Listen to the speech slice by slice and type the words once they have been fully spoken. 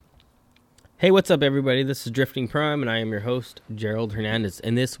Hey, what's up, everybody? This is Drifting Prime, and I am your host, Gerald Hernandez.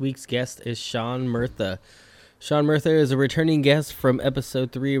 And this week's guest is Sean Murtha. Sean Murtha is a returning guest from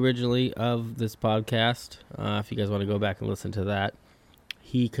episode 3 originally of this podcast. If you guys want to go back and listen to that.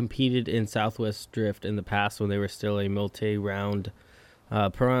 He competed in Southwest Drift in the past when they were still a multi-round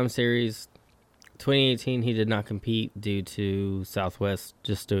Pro-Am series. 2018, he did not compete due to Southwest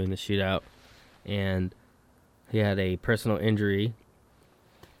just doing the shootout. And he had a personal injury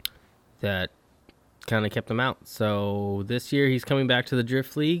that kind of kept him out. So this year he's coming back to the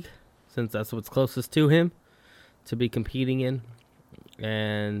Drift League, since that's what's closest to him to be competing in.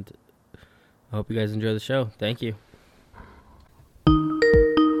 And I hope you guys enjoy the show. Thank you.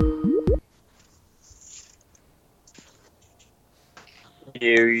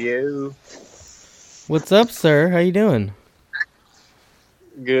 You. What's up, sir? How you doing?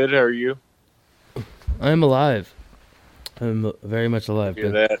 Good, how are you? I'm alive. I'm very much alive.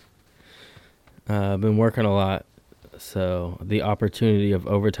 Hear that? I've been working a lot, so the opportunity of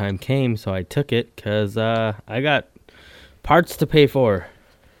overtime came, so I took it because I got parts to pay for.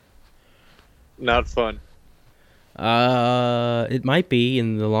 Not fun. It might be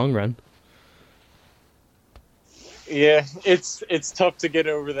in the long run. Yeah, it's tough to get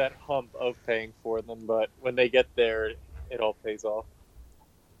over that hump of paying for them, but when they get there, it all pays off.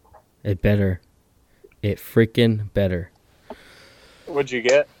 It better. It freaking better. What'd you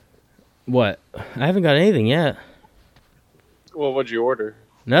get? What? I haven't got anything yet. Well, what'd you order?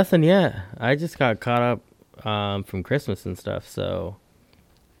 Nothing yet. I just got caught up from Christmas and stuff, so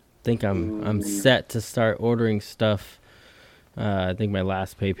I think I'm set to start ordering stuff. I think my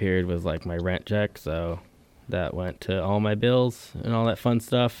last pay period was like my rent check, so that went to all my bills and all that fun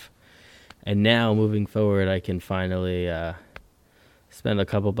stuff. And now moving forward, I can finally spend a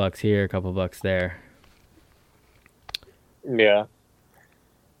couple bucks here, a couple bucks there. Yeah.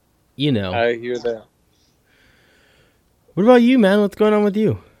 You know. I hear that. What about you, man? What's going on with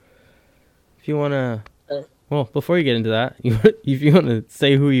you? If you want to... Well, before you get into that, if you want to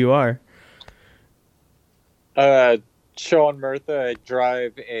say who you are. Sean Murtha. I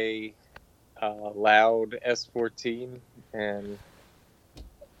drive a Loud S14, and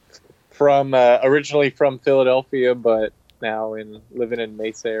from originally from Philadelphia, but now living in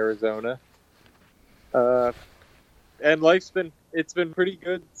Mesa, Arizona. And it's been pretty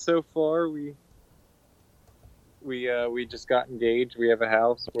good so far. We just got engaged. We have a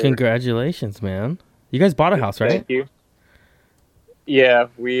house. Congratulations, man. You guys bought a house, right? Thank you. Yeah,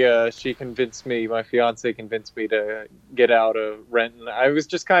 she convinced me, my fiance convinced me to get out of renting. I was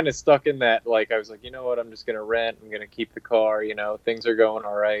just kind of stuck in that, like, I was like, you know what, I'm just going to rent. I'm going to keep the car, things are going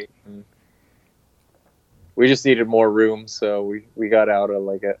all right. And we just needed more room, so we got out of,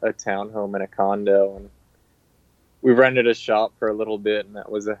 like, a townhome and a condo, and we rented a shop for a little bit, and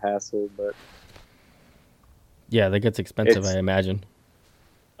that was a hassle, but... Yeah, that gets expensive, I imagine.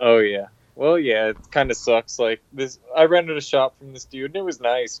 Oh, yeah. Well, yeah, it kind of sucks. Like, I rented a shop from this dude, and it was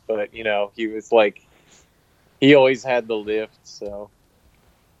nice, but, he was, like... He always had the lift, so...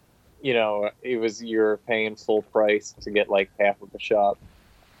 you're paying full price to get, like, half of a shop.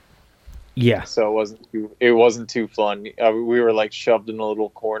 Yeah. So it wasn't too fun. We were, like, shoved in a little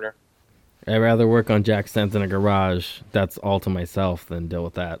corner. I'd rather work on jack stands in a garage. That's all to myself than deal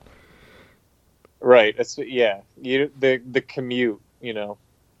with that. Right. Yeah. The commute, to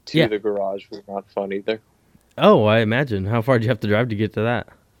the garage was not fun either. Oh, I imagine. How far did you have to drive to get to that?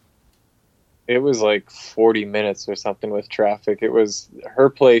 It was like 40 minutes or something with traffic. Her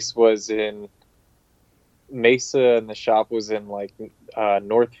place was in Mesa and the shop was in like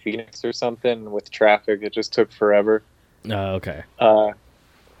North Phoenix or something. With traffic, it just took forever. Oh, okay.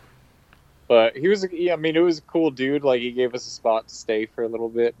 But it was a cool dude. Like, he gave us a spot to stay for a little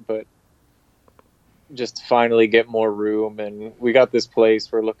bit, but just to finally get more room. And we got this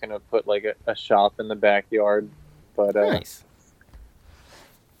place. We're looking to put like a shop in the backyard. But nice.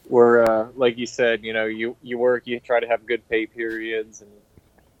 We're like you said, you work, you try to have good pay periods,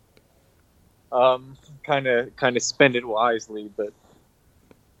 and kind of spend it wisely. But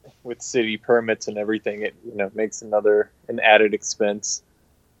with city permits and everything, it makes an added expense.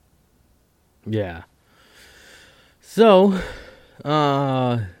 Yeah. So,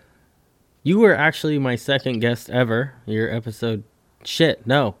 you were actually my second guest ever. Your episode... Shit,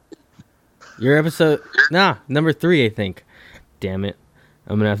 no. Your episode... number 3, I think. Damn it.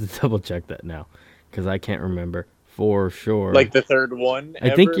 I'm going to have to double check that now, because I can't remember for sure. Like the third one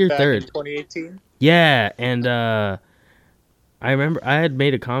I think you're third. In 2018? Yeah, and I remember I had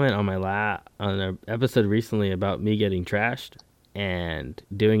made a comment on on an episode recently about me getting trashed. and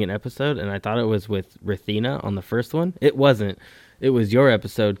doing an episode, and I thought it was with Rathina on the first one. It wasn't. it was your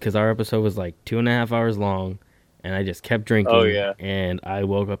episode because our episode was like 2.5 hours long, and I just kept drinking. Oh, yeah. And I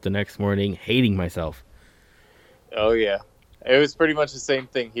woke up the next morning hating myself. Oh, yeah. It was pretty much the same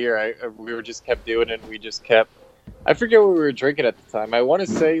thing here. We were just kept doing it. And we just kept. I forget what we were drinking at the time. I want to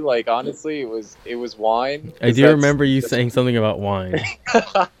say, like, honestly, it was wine. I do remember you saying something about wine.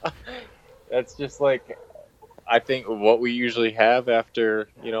 That's just like, I think what we usually have after,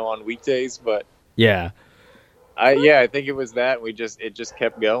 on weekdays. But yeah, I think it was that. It just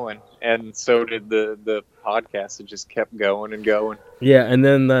kept going, and so did the podcast. It just kept going and going. Yeah, and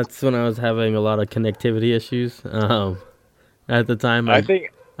then that's when I was having a lot of connectivity issues. At the time, I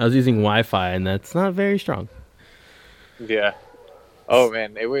think I was using Wi-Fi, and that's not very strong. Yeah. Oh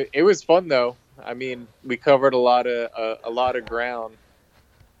man, it was fun though. I mean, we covered a lot of ground,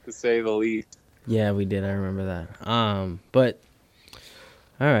 to say the least. Yeah, we did. I remember that. But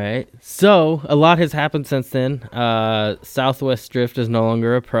all right. So a lot has happened since then. Southwest Drift is no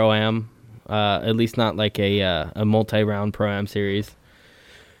longer a Pro-Am, at least not like a multi-round Pro-Am series,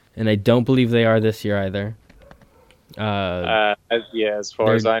 and I don't believe they are this year either. As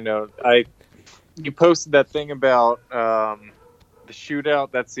far as I know, you posted that thing about the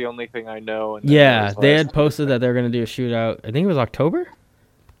shootout. That's the only thing I know. And yeah, they had posted that they're going to do a shootout. I think it was October.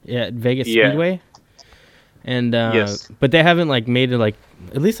 Yeah, at Vegas Speedway. And yes. But they haven't made it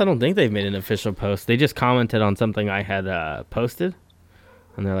at least I don't think they've made an official post. They just commented on something I had posted,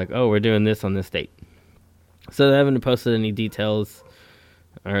 and they're like, "Oh, we're doing this on this date." So they haven't posted any details,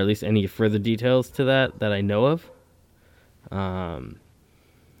 or at least any further details to that I know of.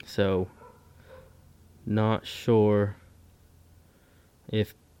 So not sure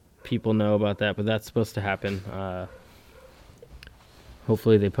if people know about that, but that's supposed to happen.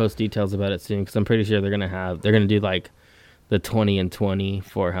 Hopefully they post details about it soon, because I'm pretty sure they're gonna do like the 20 and 20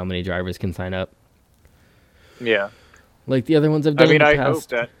 for how many drivers can sign up. Yeah, like the other ones I've done. I mean, I hope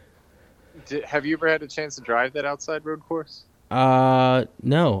that. Have you ever had a chance to drive that outside road course?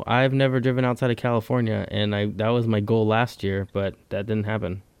 No, I've never driven outside of California, and that was my goal last year, but that didn't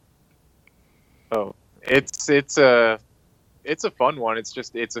happen. Oh, it's a fun one.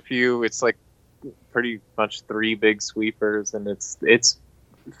 It's like pretty much 3 big sweepers, and it's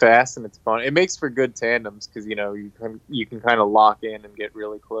fast and it's fun. It makes for good tandems because you can kind of lock in and get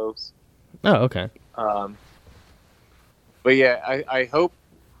really close. Oh, okay. But yeah, I hope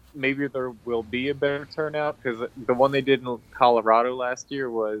maybe there will be a better turnout, because the one they did in Colorado last year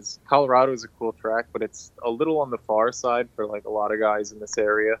Colorado is a cool track, but it's a little on the far side for like a lot of guys in this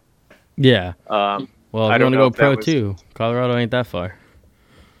area. Yeah. Well, if you want to go pro too, Colorado ain't that far.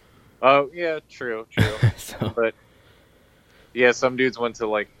 Oh yeah, true. But yeah, some dudes went to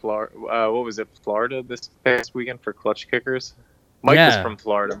like Florida. What was it, Florida this past weekend for clutch kickers? Mike is from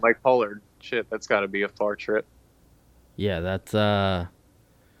Florida. Mike Pollard. Shit, that's got to be a far trip. Yeah, that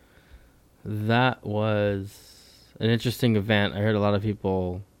was an interesting event. I heard a lot of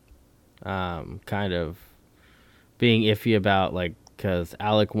people kind of being iffy about, because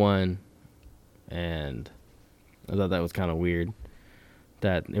Alec won, and I thought that was kind of weird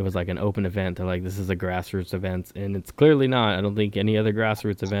that it was like an open event. They're like, this is a grassroots event, and it's clearly not. I don't think any other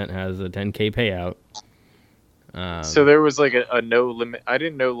grassroots event has a 10K payout. So there was like a no limit. I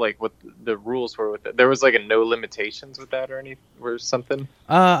didn't know what the rules were with it. There was like a no limitations with that or something.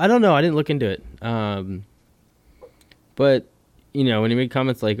 I don't know. I didn't look into it. But when you make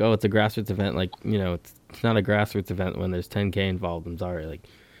comments like, "Oh, it's a grassroots event," it's not a grassroots event when there's 10K involved. I'm sorry.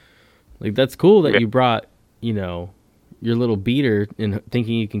 Like that's cool that you brought your little beater and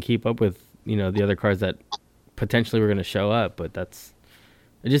thinking you can keep up with the other cars that potentially were going to show up, but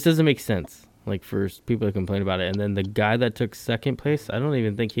it just doesn't make sense. For people to complain about it. And then the guy that took second place, I don't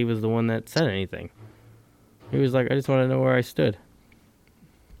even think he was the one that said anything. He was like, I just want to know where I stood.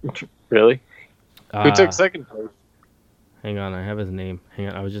 Really? Who took second place? Hang on, I have his name. Hang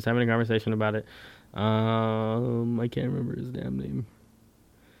on, I was just having a conversation about it. I can't remember his damn name.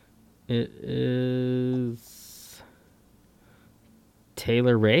 It is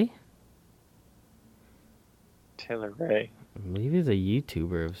Taylor Ray? Taylor Ray. I believe he's a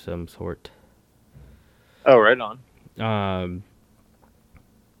YouTuber of some sort. Oh, right on.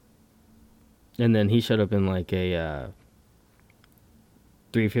 And then he showed up in a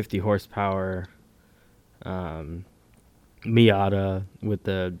 350 horsepower Miata with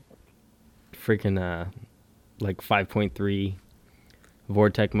the freaking 5.3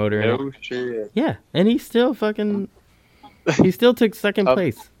 Vortec motor in it. Oh shit. Yeah, and he still took second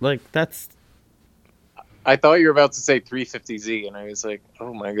place. That's. I thought you were about to say 350Z, and I was like,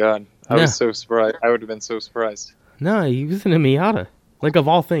 oh my god. I was so surprised. I would have been so surprised. No, he was in a Miata. Of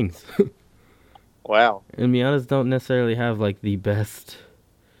all things. Wow. And Miatas don't necessarily have like the best.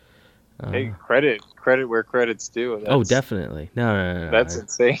 Hey, credit where credit's due. Oh, definitely. No. That's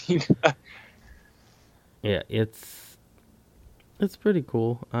insane. Yeah, it's pretty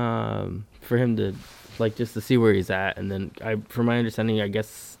cool. For him to like just to see where he's at, and then from my understanding, I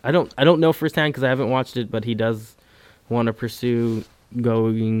guess I don't know firsthand because I haven't watched it, but he does want to pursue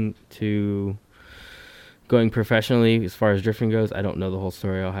going professionally as far as drifting goes. I don't know the whole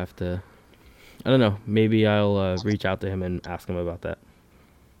story. I'll have to. I don't know. Maybe I'll reach out to him and ask him about that.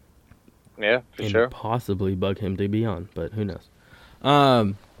 Yeah, for and sure. Possibly bug him to be on, but who knows?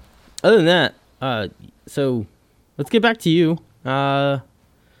 Other than that, so let's get back to you.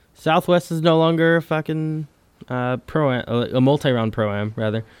 Southwest is no longer a fucking pro-am, a multi-round pro-am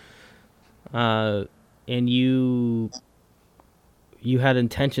rather. And you had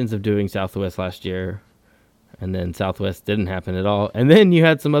intentions of doing Southwest last year, and then Southwest didn't happen at all. And then you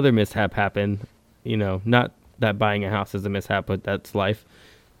had some other mishap happen. You know, not that buying a house is a mishap, but that's life.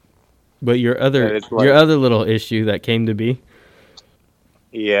 But your other little issue that came to be.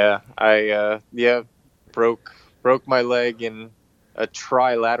 Yeah, I broke my leg in a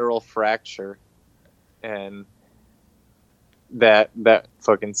trilateral fracture, and that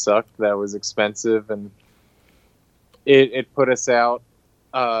fucking sucked. That was expensive, and it put us out.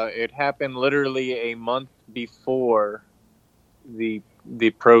 It happened literally a month before the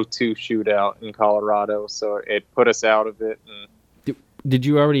Pro 2 shootout in Colorado, so it put us out of it. And did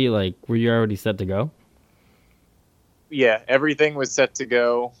you already were you already set to go? Yeah, everything was set to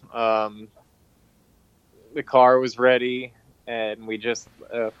go. The car was ready, and we just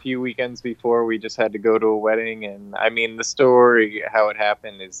a few weekends before we just had to go to a wedding. And I mean, the story how it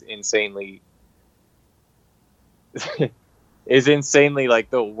happened is insanely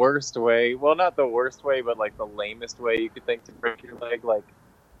like the worst way. Well, not the worst way, but like the lamest way you could think to break your leg. Like,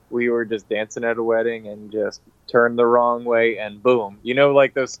 we were just dancing at a wedding and just turned the wrong way, and boom. You know,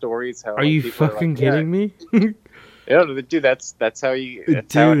 like those stories. How are you fucking kidding me? Yeah, dude, that's how it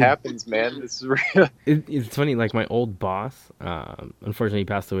happens, man. This is real. It's funny. Like my old boss, unfortunately, he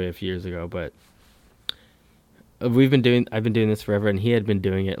passed away a few years ago, but I've been doing this forever, and he had been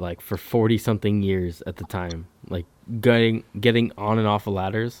doing it like for 40-something years at the time, like getting on and off of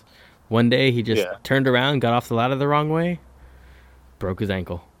ladders. One day he just turned around, got off the ladder the wrong way, broke his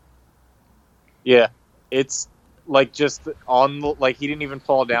ankle. Yeah, it's like just on the, like he didn't even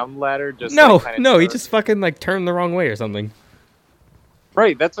fall down the ladder. Just he just fucking like turned the wrong way or something.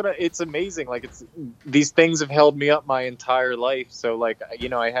 Right, that's what it's amazing. Like these things have held me up my entire life. So like, you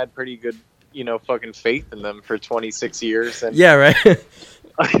know, I had pretty good, you know, fucking faith in them for 26 years. And yeah, right.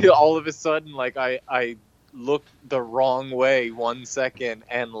 All of a sudden, like I looked the wrong way 1 second,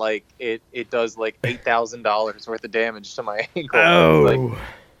 and like it does like $8,000 worth of damage to my ankle. Oh. Like,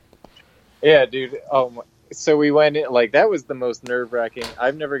 yeah, dude. So we went in, like, that was the most nerve-wracking.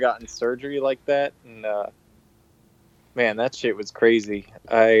 I've never gotten surgery like that, and man, that shit was crazy.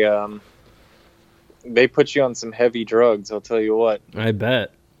 They put you on some heavy drugs, I'll tell you what. I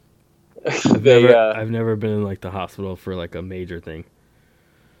bet. I've never been in like the hospital for like a major thing.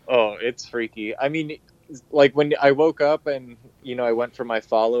 Oh, it's freaky. I mean, like when I woke up and, you know, I went for my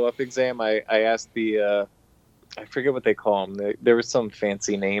follow-up exam, I asked the I forget what they call him. There was some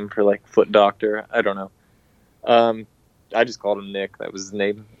fancy name for like foot doctor. I don't know. I just called him Nick. That was his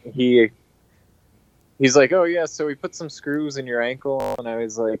name. He's like, oh yeah, so we put some screws in your ankle, and I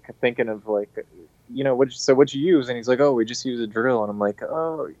was like thinking of like, you know, what'd you use? And he's like, oh, we just use a drill. And I'm like,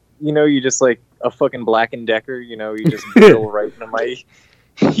 oh, you know, you just like a fucking Black & Decker, you know, you just drill right into my.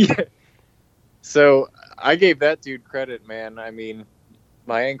 Yeah. So I gave that dude credit, man. I mean,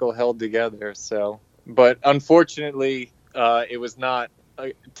 my ankle held together. So, but unfortunately, it was not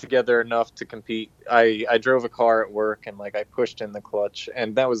together enough to compete. I drove a car at work, and like I pushed in the clutch,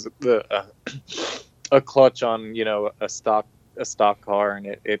 and that was a clutch on, you know, a stock car, and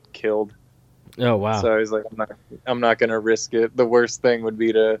it killed. Oh wow. So I was like, I'm not gonna risk it. The worst thing would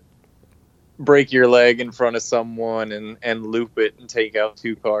be to break your leg in front of someone and loop it and take out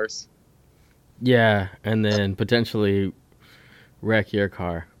 2 cars. Yeah, and then potentially wreck your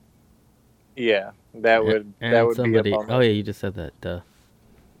car. Yeah, that would somebody. Be a bummer. Oh yeah, you just said that. Duh.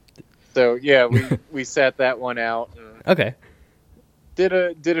 So yeah, we sat that one out. And okay. Did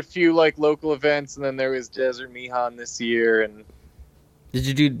a few like local events, and then there was Desert Mihan this year. And did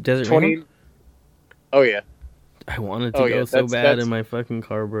you do Desert Mihan? Oh yeah. I wanted to go so bad, and my fucking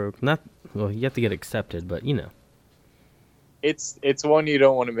car broke. Well, you have to get accepted, but you know. It's one you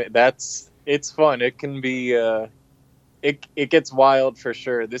don't want to miss. It's fun. It can be it gets wild for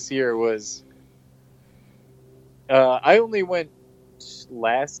sure. This year was I only went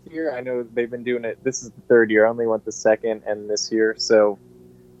last year. I know they've been doing it. This is the third year. I only went the second and this year. So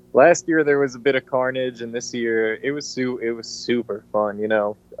last year there was a bit of carnage, and this year it was super fun.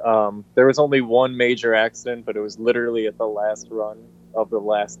 There was only one major accident, but it was literally at the last run of the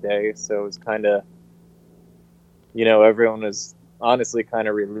last day. So it was kind of, everyone was honestly kind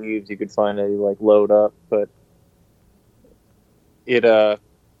of relieved you could finally load up. But it's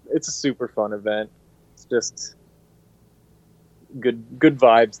a super fun event. It's just good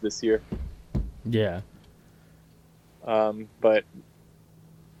vibes this year. Yeah. But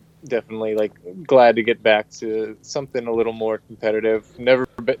definitely glad to get back to something a little more competitive. Never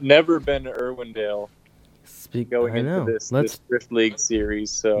been to Irwindale going into this Drift League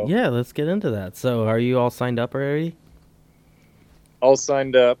series. So yeah, let's get into that. So are you all signed up already? All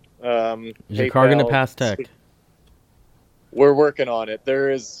signed up. Is your car gonna pass tech? We're working on it.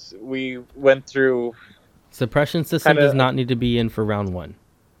 We went through. Suppression system does not need to be in for round 1.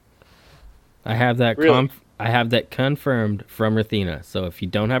 I have that I have that confirmed from Rathena. So if you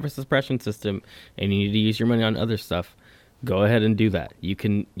don't have a suppression system and you need to use your money on other stuff, go ahead and do that. You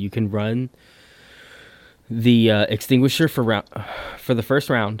can run the extinguisher for the first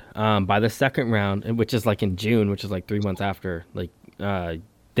round. By the second round, which is in June, which is 3 months after,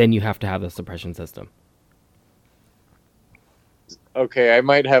 then you have to have the suppression system. Okay, I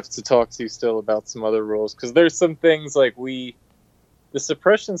might have to talk to you still about some other rules, because there's some things the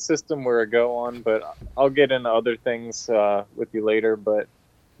suppression system we're a go on, but I'll get into other things with you later. But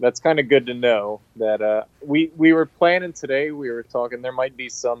that's kind of good to know that we were planning today. We were talking there might be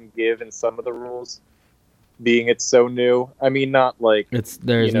some give in some of the rules, being it's so new. I mean, not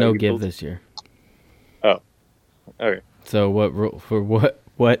there's no give this year. Oh, okay. So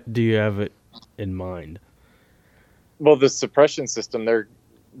what do you have in mind? Well, the suppression system, they're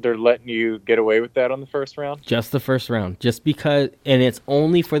letting you get away with that on the first round? Just the first round. Just because, and it's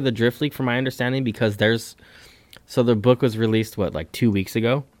only for the Drift League, from my understanding, because so the book was released, 2 weeks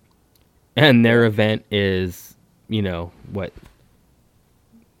ago? And their event is, in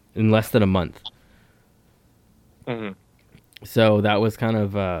less than a month. Mm-hmm. So that was kind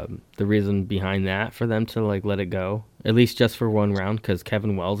of the reason behind that, for them to let it go, at least just for one round, because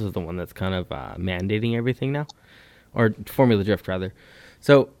Kevin Wells is the one that's kind of mandating everything now. Or Formula Drift, rather.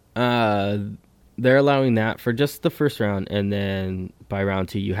 So they're allowing that for just the first round, and then by round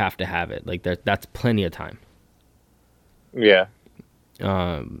 2, you have to have it. That's plenty of time. Yeah.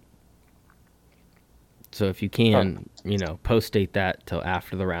 So if you can, post-date that till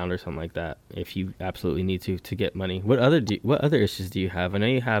after the round or something like that, if you absolutely need to get money. What other issues do you have? I know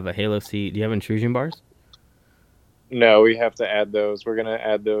you have a Halo C. Do you have intrusion bars? No, we have to add those. We're going to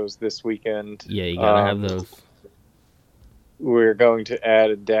add those this weekend. Yeah, you got to have those. We're going to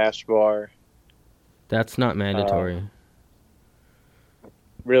add a dash bar. That's not mandatory.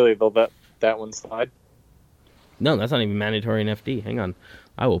 Really? They'll let that one slide? No, that's not even mandatory in FD. Hang on.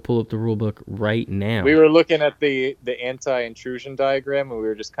 I will pull up the rule book right now. We were looking at the anti-intrusion diagram, and we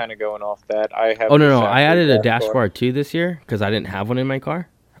were just kind of going off that. I added a dash bar too this year, because I didn't have one in my car.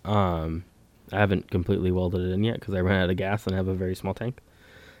 I haven't completely welded it in yet, because I ran out of gas and I have a very small tank.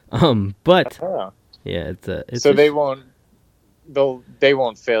 But yeah, it's so they won't. They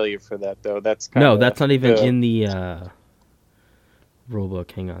won't fail you for that, though. That's that's not even in the rule book.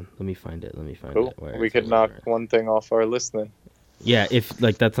 Hang on, let me find it. Cool. We could knock one thing off our list then. Yeah, if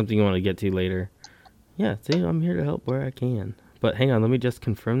that's something you want to get to later. Yeah, see, I'm here to help where I can. But hang on, let me just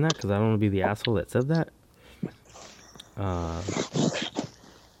confirm that, because I don't want to be the asshole that said that.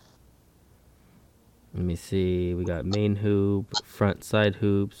 Let me see. We got main hoop, front side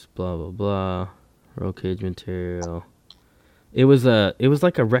hoops, blah blah blah. Roll cage material. It was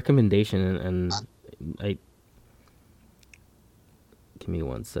like a recommendation, and I. Give me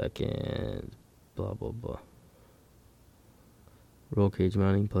 1 second. Blah blah blah. Roll cage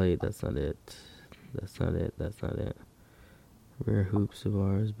mounting plate. That's not it. Rear hoops of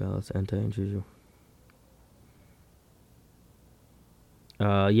ours. Ballast anti-intrusion.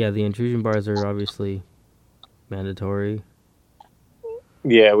 Yeah, the intrusion bars are obviously mandatory.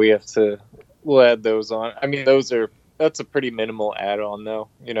 Yeah, we'll add those on. I mean, that's a pretty minimal add-on, though.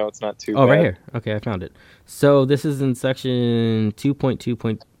 It's not too bad. Oh, right here. Okay, I found it. So this is in section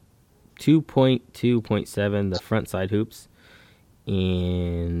 2.2.7, the front side hoops.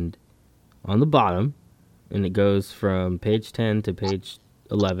 And on the bottom, and it goes from page 10 to page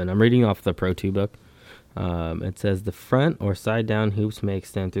 11. I'm reading off the Pro 2 book. It says the front or side down hoops may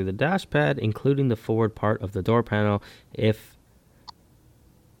extend through the dash pad, including the forward part of the door panel if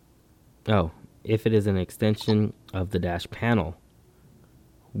it is an extension of the dash panel.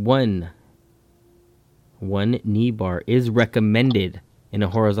 One one knee bar is recommended in a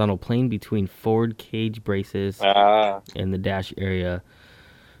horizontal plane between forward cage braces and the dash area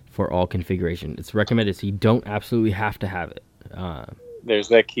for all configuration. It's recommended, so you don't absolutely have to have it. There's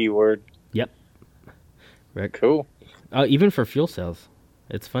that keyword. Yep. Cool. Even for fuel cells.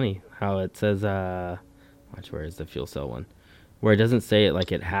 It's funny how it says, watch, where is the fuel cell one? Where it doesn't say it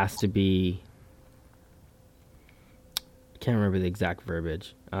like it has to be, I can't remember the exact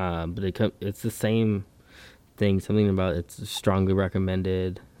verbiage, but it's the same thing, something about it's strongly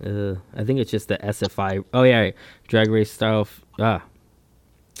recommended. I think it's just the SFI. Oh yeah, drag race style.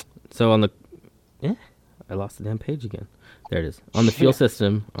 So on the, I lost the damn page again. There it is. On the fuel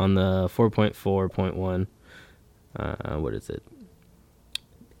system, on the 4.4.1, what is it?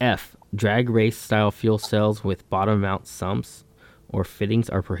 F, drag race style fuel cells with bottom mount sumps or fittings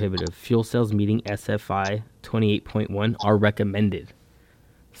are prohibitive. Fuel cells meeting SFI 28.1 are recommended.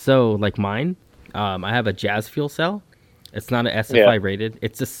 So, like mine, I have a Jazz fuel cell. It's not an SFI rated.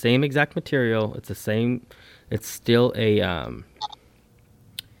 It's the same exact material. It's still a,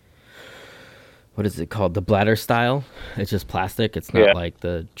 what is it called? The bladder style. It's just plastic. It's not like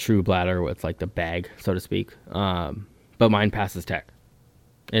the true bladder with like the bag, so to speak. But mine passes tech.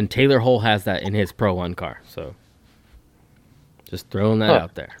 And Taylor Hole has that in his Pro 1 car. So just throwing that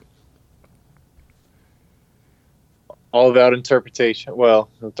out there. All about interpretation. Well,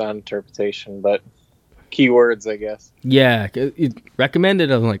 not interpretation, but keywords, I guess. Yeah, it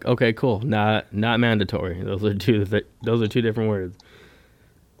recommended. I'm like, okay, cool. Not mandatory. Those are two different words.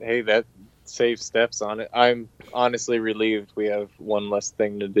 Hey, that saves steps on it. I'm honestly relieved we have one less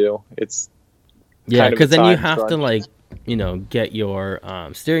thing to do. It's because then you have to get your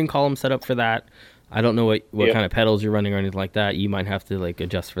steering column set up for that. I don't know what kind of pedals you're running or anything like that. You might have to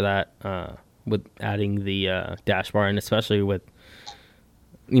adjust for that with adding the dash bar, and especially with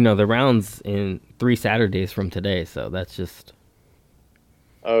the rounds in 3 Saturdays from today. So that's just.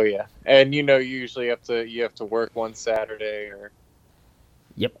 Oh yeah, and you usually have to work one Saturday or.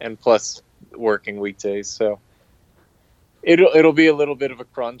 Yep. And plus working weekdays, so it'll be a little bit of a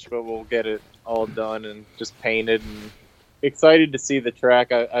crunch, but we'll get it all done and just painted. And excited to see the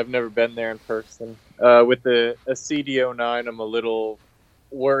track. I've never been there in person. With a CD09, I'm a little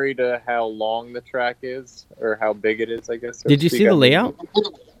worried how long the track is or how big it is, I guess. Did you see the layout?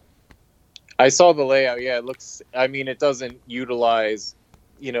 I saw the layout. Yeah, it looks. I mean, it doesn't utilize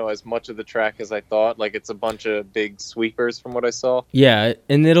as much of the track as I thought. Like, it's a bunch of big sweepers from what I saw. Yeah,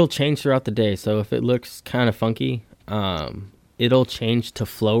 and it'll change throughout the day. So if it looks kind of funky, it'll change to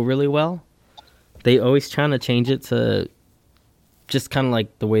flow really well. They always trying to change it to just kind of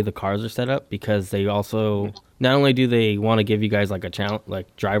like the way the cars are set up, because they also, not only do they want to give you guys like a challenge,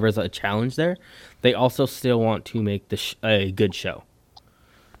 like drivers a challenge there, they also still want to make a good show.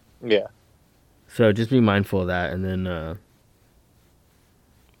 Yeah. So just be mindful of that, and then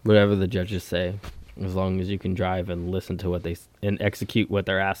whatever the judges say, as long as you can drive and listen to what and execute what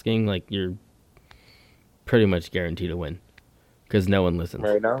they're asking, like, you're pretty much guaranteed to win, because no one listens.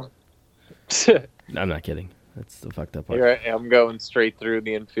 Right now? I'm not kidding. That's the fucked up part. Here I am going straight through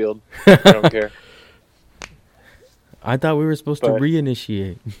the infield. I don't care. I thought we were supposed to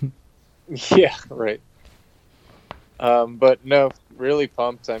reinitiate. Yeah, right. But no, really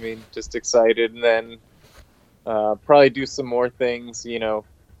pumped. I mean, just excited, and then probably do some more things,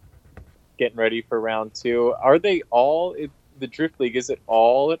 getting ready for round 2. Are they all, the Drift League, is it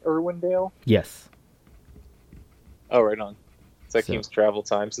all at Irwindale? Yes. Oh, right on. So that keeps travel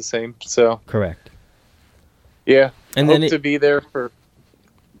times the same, so. Correct. Yeah, and hope to be there for.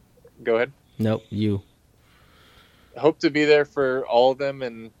 Go ahead. Nope, you. Hope to be there for all of them,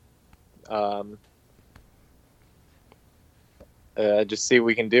 and just see what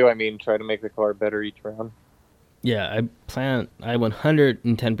we can do. I mean, try to make the car better each round. Yeah, I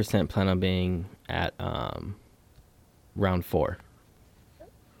 110% plan on being at round 4.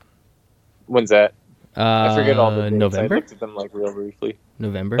 When's that? I forget all the dates. November. I looked at them real briefly.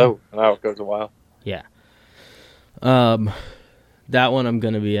 November. Oh, wow, it goes a while. Yeah. That one I'm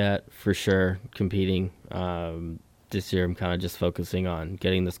gonna be at for sure, competing. This year I'm kind of just focusing on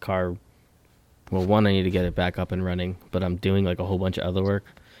getting this car. Well, one, I need to get it back up and running, but I'm doing a whole bunch of other work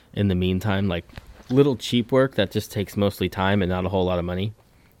in the meantime, like little cheap work that just takes mostly time and not a whole lot of money.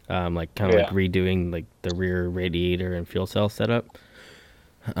 Like redoing the rear radiator and fuel cell setup.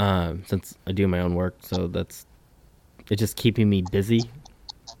 Since I do my own work, so it's just keeping me busy,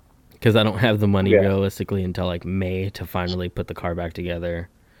 because I don't have the money realistically until May to finally put the car back together,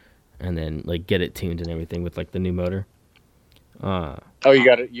 and then get it tuned and everything with the new motor. Oh, you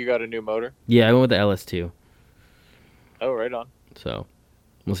got a new motor? Yeah, I went with the LS2. Oh, right on. So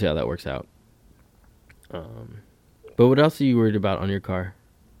we'll see how that works out. But what else are you worried about on your car?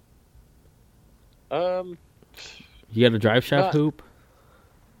 Um, You got a drive shaft not, hoop?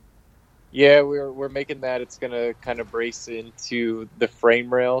 yeah, we're making that. It's gonna kind of brace into the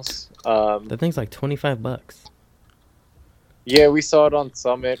frame rails. That thing's like $25. Yeah, we saw it on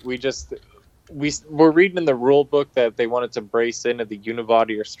Summit. We're reading in the rule book that they wanted to brace into the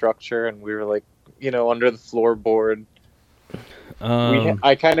unibody or structure, and we were like, under the floorboard.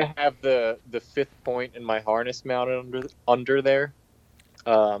 I kind of have the fifth point in my harness mounted under there.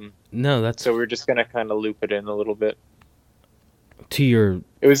 No, so we're just gonna kind of loop it in a little bit to your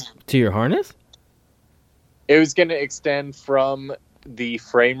harness. It was gonna extend from the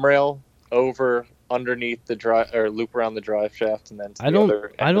frame rail over underneath the drive, or loop around the drive shaft, and then to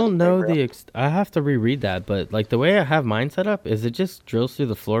I don't know I have to reread that, but like the way I have mine set up is it just drills through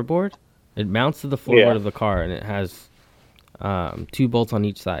the floorboard. It mounts to the floorboard of the car, and it has 2 bolts on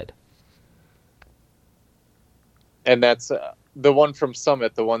each side. And that's the one from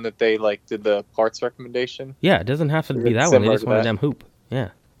Summit, the one that they did the parts recommendation. Yeah, it doesn't have to be that one. They just want a damn hoop. Yeah.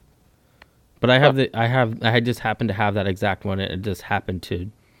 But I just happened to have that exact one. It just happened to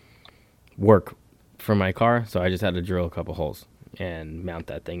work for my car, so I just had to drill a couple holes and mount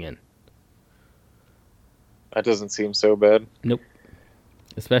that thing in. That doesn't seem so bad. Nope.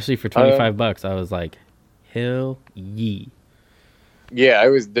 Especially for $25, I was like, hell ye. Yeah, I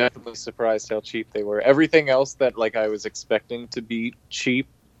was definitely surprised how cheap they were. Everything else that I was expecting to be cheap,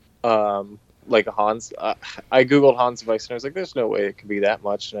 like a Hans. I googled Hans device and I was like, "There's no way it could be that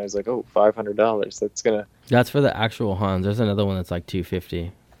much." And I was like, "Oh, $500. That's for the actual Hans. There's another one that's like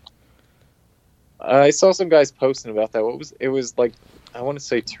 $250. I saw some guys posting about that. It was like, I want to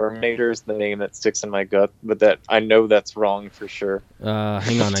say Terminator is the name that sticks in my gut, but I know that's wrong for sure.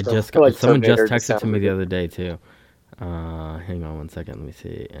 Hang on, someone just texted to me the other day too. Hang on one second. Let me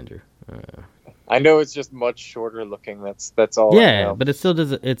see, Andrew. I know it's just much shorter looking. That's all. Yeah, but it still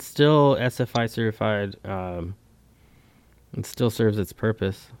does. It's still SFI certified. It still serves its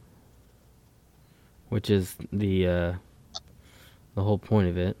purpose, which is the whole point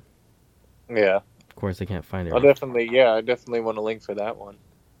of it. Yeah. Of course, I can't find it. I definitely want a link for that one.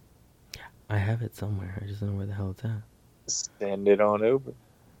 I have it somewhere. I just don't know where the hell it's at. Send it on over.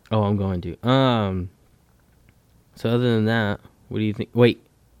 Oh, I'm going to. So other than that, what do you think? Wait,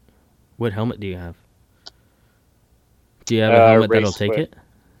 what helmet do you have? Do you have a helmet that'll take it?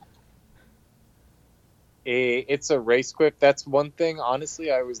 It's a RaceQuip. That's one thing,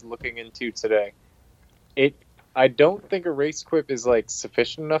 honestly, I was looking into today. I don't think a RaceQuip is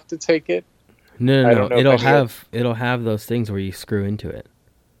sufficient enough to take it. No. It'll have those things where you screw into it.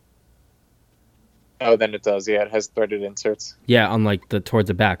 Oh, then it does. Yeah, it has threaded inserts. Yeah, on towards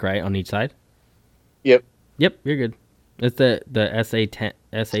the back, right, on each side. Yep. Yep, you're good. It's the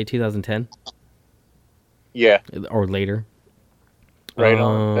SA 2010. Yeah. Or later. Right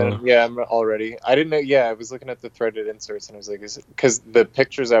on. Yeah, I'm already. I didn't know. Yeah, I was looking at the threaded inserts, and I was like, because the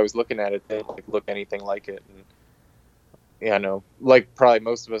pictures I was looking at it, they didn't look anything like it. And yeah, no. Probably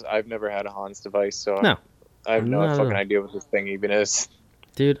most of us, I've never had a Hans device, so no. I have no fucking idea what this thing even is.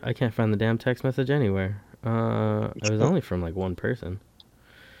 Dude, I can't find the damn text message anywhere. It was only from one person.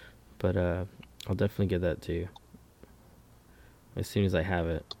 But I'll definitely get that to you as soon as I have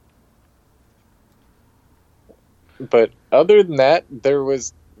it. But other than that, there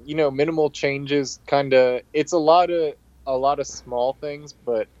was, minimal changes. It's a lot of small things,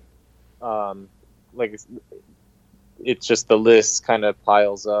 but it's just the list kind of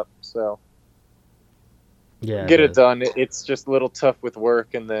piles up. So yeah, get it done. It's just a little tough with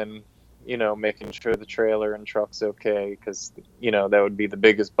work, and then making sure the trailer and truck's okay, because that would be the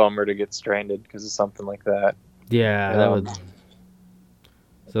biggest bummer to get stranded because of something like that. Yeah, that would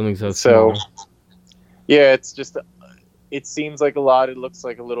something so small. Yeah, it's just, it seems like a lot. It looks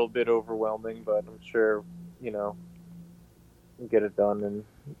like a little bit overwhelming, but I'm sure, we'll get it done. And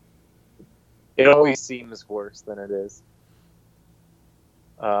it always seems worse than it is.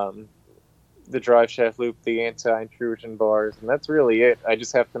 The drive shaft loop, the anti-intrusion bars, and that's really it. I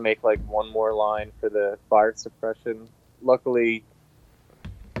just have to make one more line for the fire suppression. Luckily,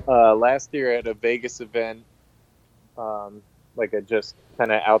 last year at a Vegas event, a just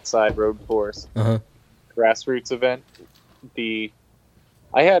kind of outside road course, grassroots event,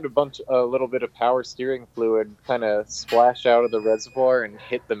 I had a little bit of power steering fluid kind of splash out of the reservoir and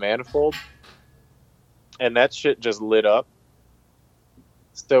hit the manifold, and that shit just lit up.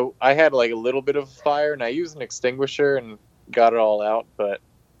 So I had a little bit of a fire, and I used an extinguisher and got it all out, but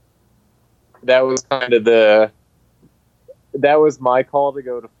that was kind of that was my call to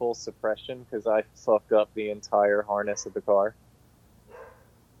go to full suppression, because I fucked up the entire harness of the car.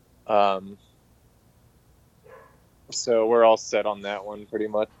 So we're all set on that one pretty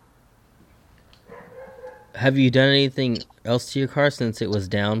much. Have you done anything else to your car since it was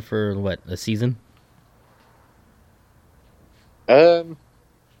down for what, a season?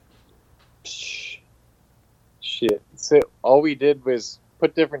 Shit. So all we did was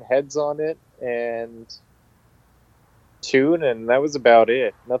put different heads on it and tune, and that was about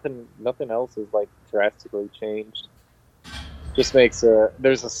it. Nothing else has like drastically changed. Just makes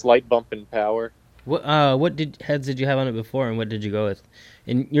there's a slight bump in power. What heads did you have on it before, and what did you go with?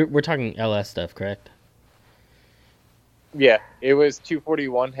 And we're talking LS stuff, correct? Yeah, it was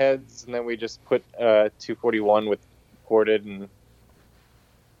 241 heads, and then we just put 241 with ported, and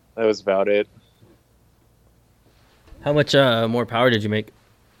that was about it. How much more power did you make?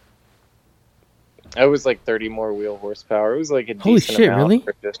 I was like 30 more wheel horsepower. It was like a Holy decent shit, amount.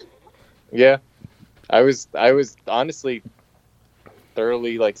 really? Yeah, I was honestly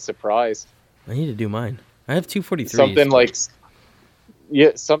thoroughly like surprised. I need to do mine. I have 243s. Something like,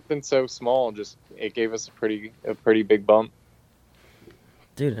 yeah, something so small, just it gave us a pretty big bump.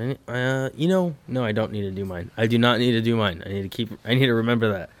 Dude, no, I don't need to do mine. I do not need to do mine. I need to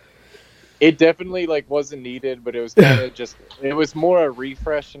remember that. It definitely like wasn't needed, but it was kind of just, it was more a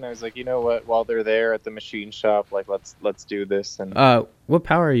refresh, and I was like, you know what, while they're there at the machine shop, like let's do this. And what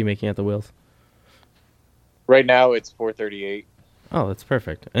power are you making at the wheels? Right now it's 438. Oh, that's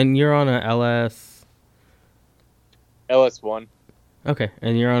perfect. And you're on a LS1. Okay,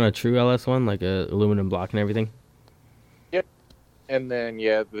 and you're on a true LS1, like a aluminum block and everything? Yep. And then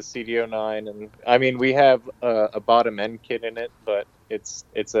the CD09, and I mean we have a bottom end kit in it, but it's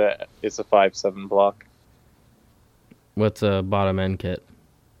a 5.7 block. What's a bottom end kit?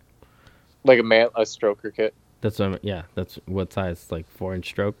 Like a stroker kit. That's what size? Like 4-inch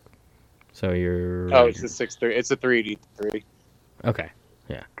stroke. So you're. Oh, it's a 6.3. It's a 383. Okay,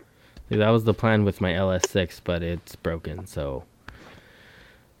 yeah. See, that was the plan with my LS6, but it's broken. So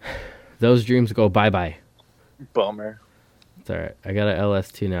those dreams go bye bye. Bummer. It's all right. I got an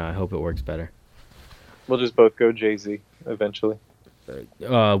LS2 now. I hope it works better. We'll just both go Jay-Z eventually.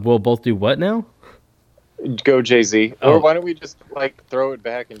 We'll both do what now? Go Jay-Z. Oh. Or why don't we just like throw it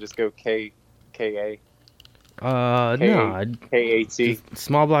back and just go KA? No. K-A-T.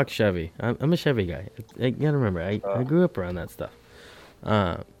 Small block Chevy. I'm a Chevy guy. You gotta remember, I grew up around that stuff.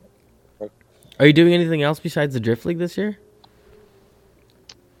 Are you doing anything else besides the Drift League this year?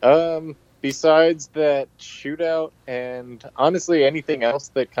 Besides that shootout, and honestly anything else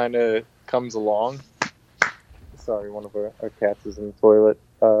that kind of comes along. Sorry, one of our cats is in the toilet.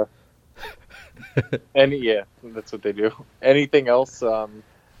 Yeah, that's what they do. Anything else, I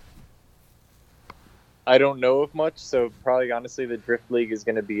don't know of much, so probably honestly the Drift League is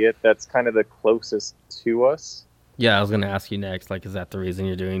going to be it. That's kind of the closest to us. Yeah, I was going to ask you next, like, is that the reason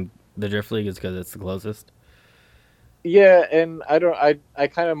you're doing the Drift League, is because it's the closest? Yeah, and I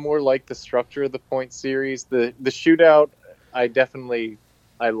kind of more like the structure of the point series. The shootout, I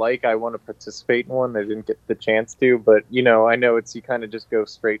want to participate in one. I didn't get the chance to, but I know you kind of just go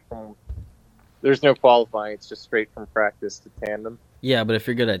straight from, there's no qualifying, it's just straight from practice to tandem. Yeah, but if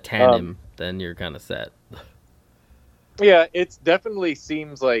you're good at tandem, then you're kind of set. Yeah, it definitely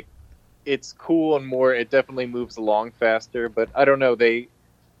seems like it's cool and more, it definitely moves along faster, but I don't know, they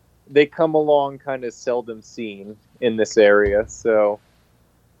come along kind of seldom seen in this area, so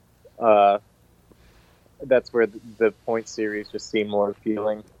that's where the point series just seem more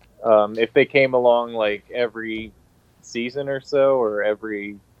appealing. If they came along like every season or so, or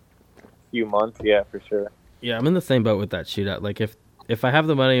every few months, yeah, for sure. Yeah, I'm in the same boat with that shootout. Like, if I have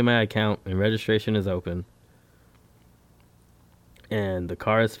the money in my account and registration is open and the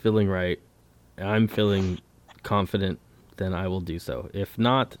car is feeling right, and I'm feeling confident, then I will do so. If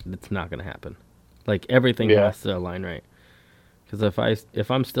not, it's not going to happen. Like, everything has to align right. Because if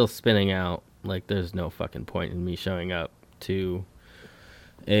I'm still spinning out, like, there's no fucking point in me showing up to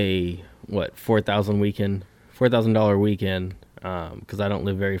a $4,000 weekend, because I don't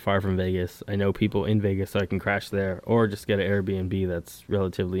live very far from Vegas. I know people in Vegas, so I can crash there, or just get an Airbnb that's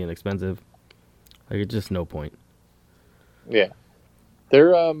relatively inexpensive. Like, it's just no point. Yeah,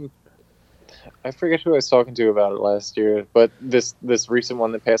 they're I forget who I was talking to about it last year, but this recent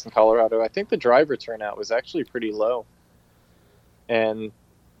one that passed in Colorado, I think the driver turnout was actually pretty low. And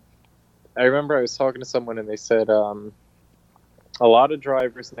I remember I was talking to someone and they said a lot of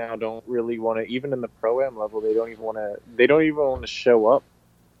drivers now don't really want to, even in the Pro-Am level, they don't even want to show up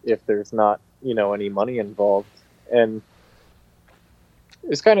if there's not, any money involved. And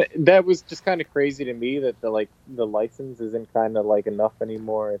that was just kind of crazy to me that the license isn't kind of like enough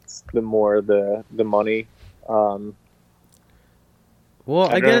anymore. It's the more the money. Well,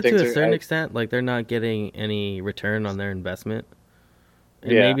 I I get don't it think to a so. certain extent. Like, they're not getting any return on their investment.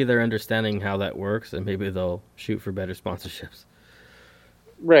 And Yeah. maybe they're understanding how that works, and maybe they'll shoot for better sponsorships.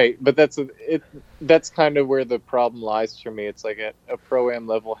 Right, but that's kind of where the problem lies for me. It's like at a pro-am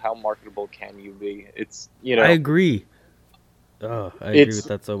level, how marketable can you be? It's, I agree. Oh, I agree with it's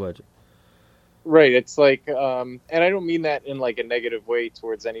that so much. right. It's like, and I don't mean that in like a negative way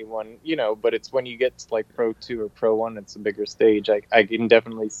towards anyone, but it's when you get to like Pro 2 or Pro 1, it's a bigger stage. I can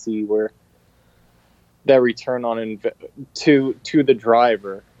definitely see where that return on to the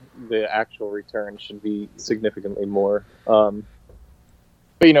driver, the actual return should be significantly more. But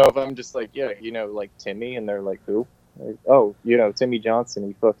if I'm just like, yeah, like Timmy, and they're like, who? Like, oh, Timmy Johnson,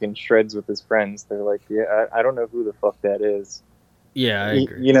 he fucking shreds with his friends. They're like, yeah, I don't know who the fuck that is. Yeah, I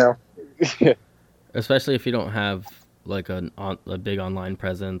agree. Especially if you don't have like a big online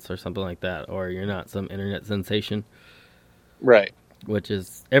presence or something like that, or you're not some internet sensation, right? Which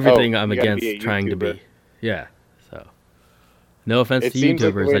is everything I'm you gotta against be a trying to YouTuber. be. Yeah. So, no offense It to seems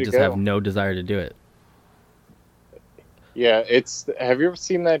like the YouTubers, way I to just go. have no desire to do it. Yeah, have you ever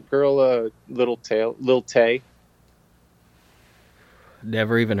seen that girl, Lil Tay?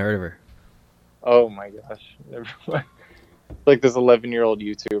 Never even heard of her. Oh my gosh. Like this 11-year-old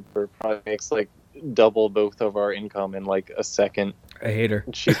YouTuber probably makes like double both of our income in like a second. I hate her.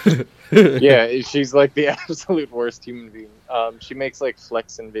 Yeah, she's like the absolute worst human being. She makes like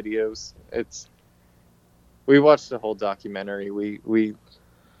flexing videos. We watched the whole documentary. We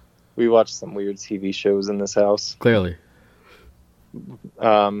watched some weird TV shows in this house. Clearly.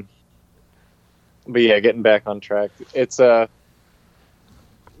 But yeah, getting back on track. It's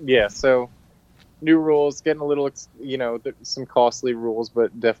yeah, so new rules, getting a little, some costly rules,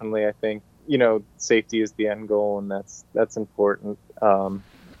 but definitely I think, safety is the end goal, and that's important.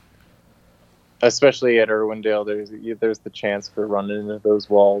 Especially at Irwindale, there's the chance for running into those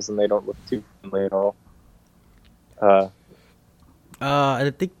walls, and they don't look too friendly at all.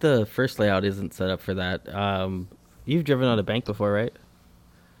 I think the first layout isn't set up for that. You've driven on a bank before, right?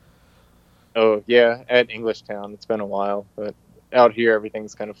 Oh yeah, at Englishtown, it's been a while, but out here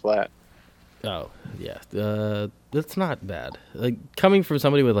everything's kind of flat. Oh yeah, that's not bad. Like coming from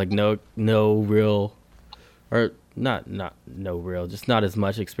somebody with like no real, or not no real, just not as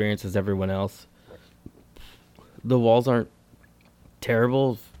much experience as everyone else. The walls aren't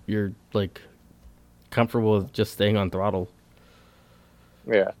terrible. You're like comfortable with just staying on throttle.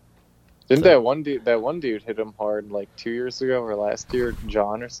 Yeah. Didn't that one dude hit him hard like 2 years ago or last year,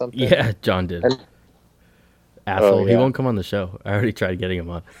 John or something? Yeah, John did. Asshole. Oh, yeah. He won't come on the show. I already tried getting him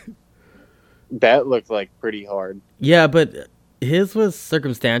on. That looked like pretty hard. Yeah, but his was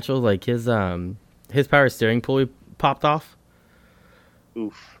circumstantial. Like his power steering pulley popped off.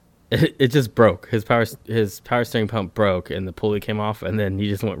 Oof. It just broke. His power steering pump broke, and the pulley came off, and then he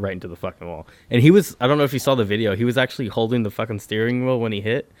just went right into the fucking wall. And he was, I don't know if you saw the video, he was actually holding the fucking steering wheel when he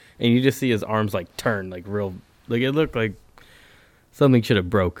hit, and you just see his arms like turn, like real, like it looked like something should have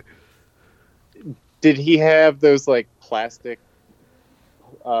broke. Did he have those like plastic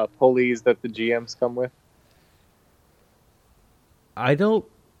pulleys that the GMs come with? I don't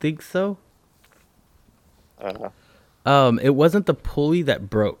think so. Uh-huh. It wasn't the pulley that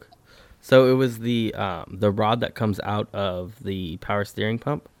broke. So it was the rod that comes out of the power steering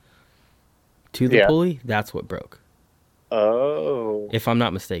pump to the pulley. That's what broke. Oh. If I'm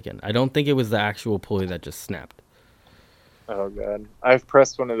not mistaken. I don't think it was the actual pulley that just snapped. Oh god. I've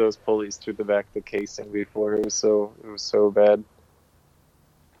pressed one of those pulleys through the back of the casing before. It was so bad.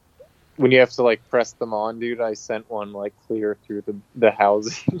 When you have to like press them on, dude, I sent one like clear through the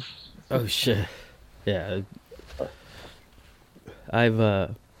housing. Oh shit. Yeah.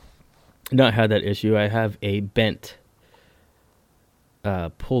 I've not had that issue. I have a bent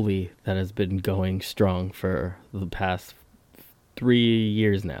pulley that has been going strong for the past 3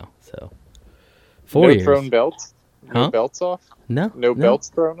 years now. So 4 years. No thrown belts? No Huh? belts off? No. Belts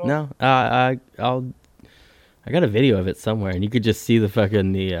thrown off? No. I got a video of it somewhere, and you could just see the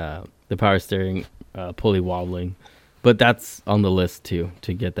fucking the power steering pulley wobbling. But that's on the list too,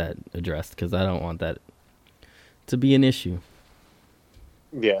 to get that addressed, because I don't want that to be an issue.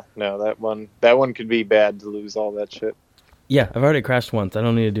 Yeah, no, that one could be bad to lose all that shit. Yeah, I've already crashed once. I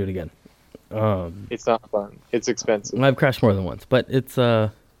don't need to do it again. It's not fun. It's expensive. I've crashed more than once, but it's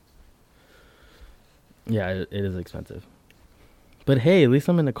yeah, it is expensive. But hey, at least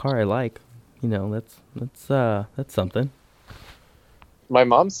I'm in a car I like. You know, that's something. My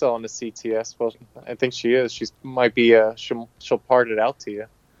mom's selling a CTS. Well, I think she is. She's might be. She'll part it out to you.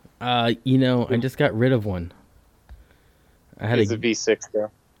 You know, I just got rid of one. I had It's a V6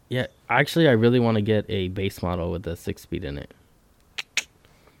 though. Yeah, actually, I really want to get a base model with a 6-speed in it.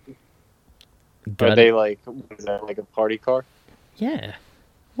 Are Got they it. like, what is that, like a party car? Yeah.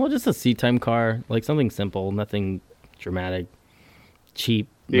 Well, just a seat time car, like something simple, nothing dramatic, cheap.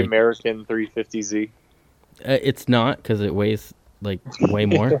 The Like American 350Z. it's not because it weighs like way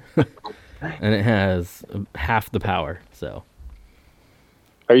more, and it has half the power. So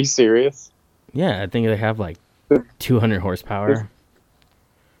Are you serious? yeah, I think they have like 200 horsepower.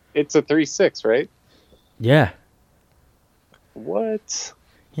 It's a 3.6, right? Yeah, What?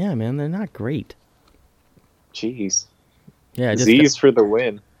 yeah, man, they're not great. Jeez. Yeah, Z's for the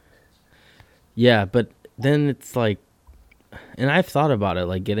win. yeah, but then it's like, and I've thought about it,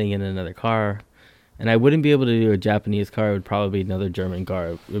 like getting in another car, and I wouldn't be able to do a Japanese car. It would probably be another German car.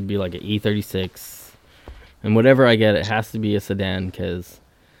 It would be like an E36, and whatever I get, it has to be a sedan because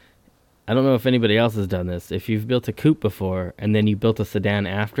I don't know if anybody else has done this. If you've built a coupe before and then you built a sedan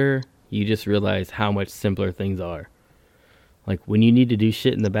after, you just realize how much simpler things are. Like when you need to do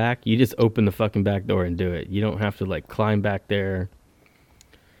shit in the back, you just open the fucking back door and do it. You don't have to like climb back there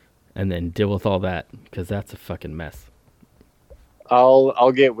and then deal with all that because that's a fucking mess.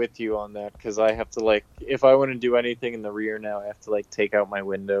 I'll get with you on that because I have to like if I want to do anything in the rear now, I have to like take out my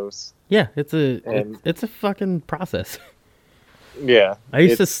windows. Yeah, it's a And it's a fucking process. yeah, I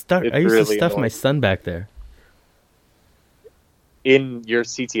used to it's stuff my annoying. son back there. In your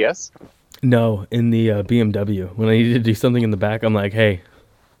CTS. No, in the BMW. When I needed to do something in the back, I'm like, hey,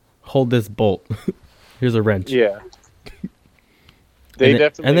 hold this bolt. Here's a wrench. Yeah, they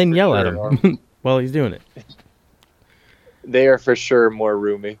definitely and then for yell at sure him while he's doing it. they are for sure more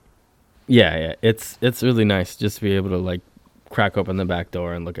roomy. Yeah, yeah. It's really nice just to be able to like crack open the back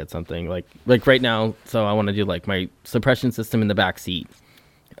door and look at something like right now. So I want to do like my suppression system in the back seat.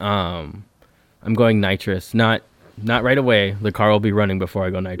 I'm going nitrous, not right away. The car will be running before I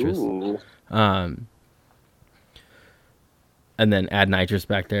go nitrous. Ooh. And then add nitrous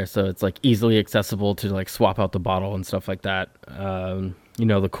back there so it's like easily accessible to like swap out the bottle and stuff like that.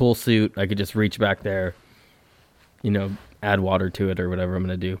 The cool suit, I could just reach back there, add water to it or whatever I'm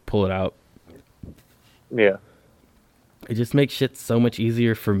gonna do, pull it out. Yeah. It just makes shit so much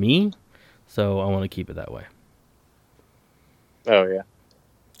easier for me, so I want to keep it that way. Oh yeah.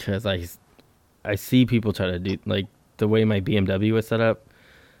 Because I see people try to do like the way my BMW was set up.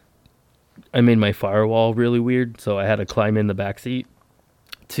 I made my firewall really weird, so I had to climb in the back seat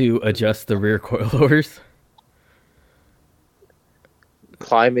to adjust the rear coilovers.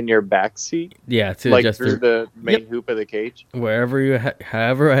 Climb in your back seat, Yeah, to like adjust through the main hoop of the cage.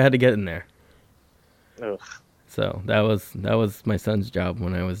 however I had to get in there. Ugh. So that was my son's job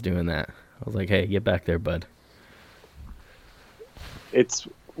when I was doing that. I was like, hey, get back there, bud. It's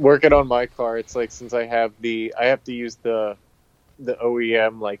working on my car. It's like since I have to use the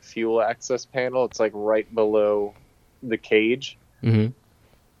OEM like fuel access panel. It's like right below the cage, Mm-hmm.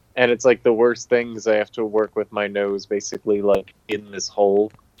 and it's like the worst thing because I have to work with my nose basically like in this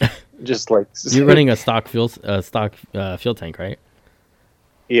hole, just like You're running a stock fuel tank, right?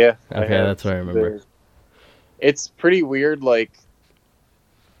 Yeah. Okay, that's what I remember. It's pretty weird. Like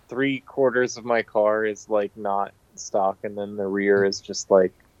 3/4 of my car is like not stock, and then the rear is just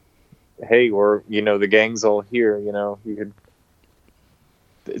like, hey, the gang's all here. You could.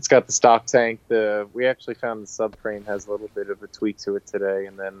 It's got the stock tank. We actually found the subframe has a little bit of a tweak to it today,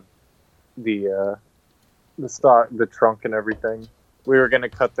 and then the the trunk and everything. We were gonna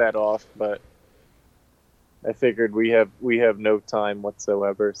cut that off, but I figured we have no time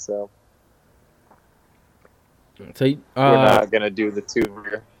whatsoever, so So we're not gonna do the two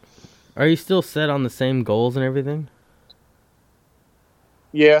rear. are you still set on the same goals and everything?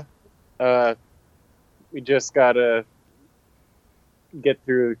 Yeah, we just gotta get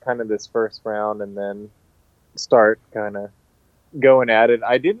through kind of this first round and then start kind of going at it.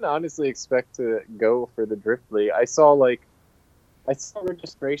 I didn't honestly expect to go for the Driftly. I saw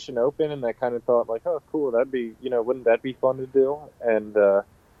registration open and I kind of thought like, oh, cool, that'd be, wouldn't that be fun to do? And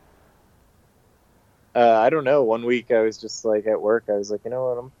I don't know. One week I was just like at work. I was like, you know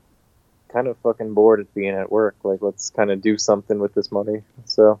what? I'm kind of fucking bored at being at work. Like, let's kind of do something with this money.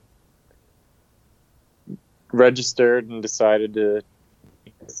 So registered and decided to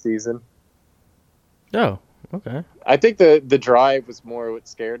season. Oh, okay. I think the drive was more what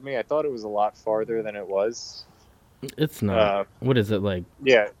scared me. I thought it was a lot farther than it was. It's not. What is it, like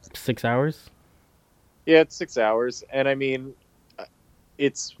Yeah, 6 hours? yeah, it's 6 hours, and I mean,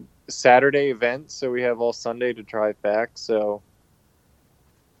 it's a Saturday event, so we have all Sunday to drive back. So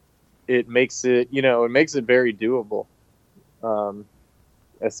it makes it very doable,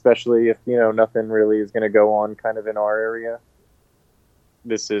 especially if nothing really is going to go on kind of in our area.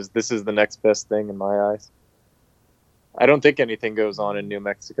 This is the next best thing in my eyes. I don't think anything goes on in New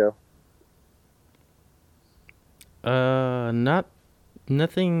Mexico. Not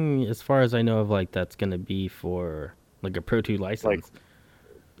nothing as far as I know of. Like that's gonna be for like a Pro 2 Like, license.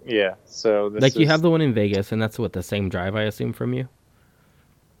 yeah. So this Like you have is the one in Vegas, and that's what the same drive I assume from you.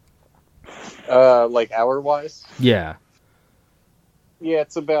 like hour wise. Yeah. Yeah,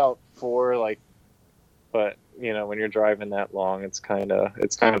 it's about 4. Like, but when you're driving that long, it's kind of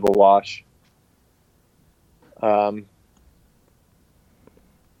a wash. Um,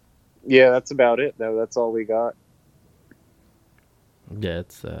 yeah, that's about it though. That's all we got. Yeah,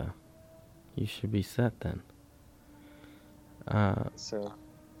 it's you should be set then. So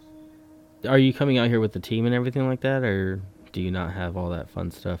Are you coming out here with the team and everything like that, or do you not have all that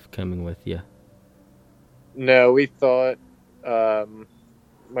fun stuff coming with you? no, we thought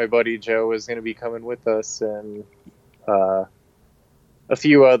my buddy Joe was going to be coming with us, and a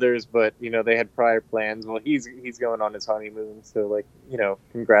few others, but they had prior plans. Well, he's going on his honeymoon, so like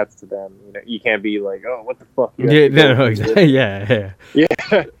congrats to them. You can't be like, oh, what the fuck? You have Yeah, to go no, do exactly. this. Yeah.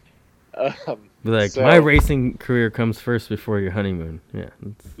 Yeah. Like So- my racing career comes first before your honeymoon. Yeah.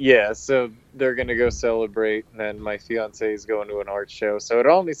 Yeah, so they're gonna go celebrate, and then my fiance is going to an art show. So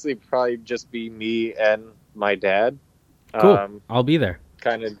it'd honestly probably just be me and my dad. Cool. I'll be there.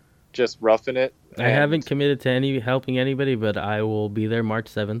 Kind of just roughing it. I haven't committed to helping anybody, but I will be there March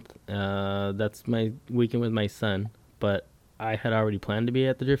 7th. That's my weekend with my son, but I had already planned to be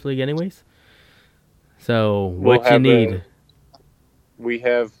at the Drift League anyways. So We'll what you have need? We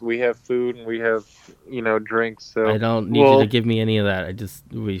have food and we have drinks. So I don't need you to give me any of that.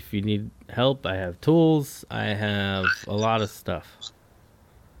 If you need help, I have tools. I have a lot of stuff.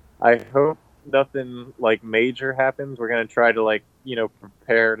 I hope nothing like major happens. We're gonna try to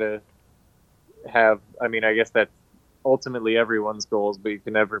prepare to have. I mean, I guess that's ultimately everyone's goals, but you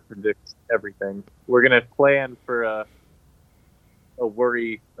can never predict everything. We're gonna plan for a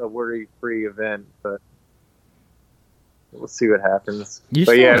worry-free event, but we'll see what happens. You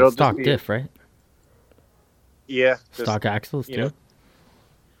but still yeah, have it'll stock just be, diff, right? Yeah, just, Stock axles too.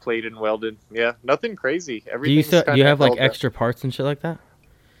 plated and welded. Yeah, nothing crazy. Do Everything's you you have like held up. extra parts and shit like that?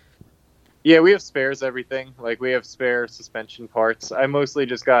 Yeah, we have spares, everything. Like, we have spare suspension parts. I mostly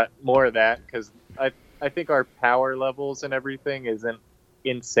just got more of that because I think our power levels and everything isn't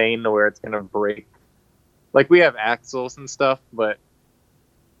insane to where it's going to break. Like, we have axles and stuff, but,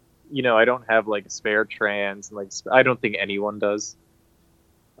 I don't have, like, spare trans. And, like, I don't think anyone does.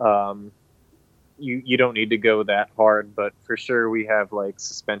 You don't need to go that hard, but for sure we have, like,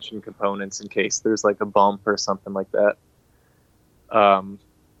 suspension components in case there's, like, a bump or something like that.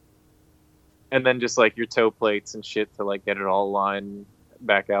 And then just like your toe plates and shit to like get it all aligned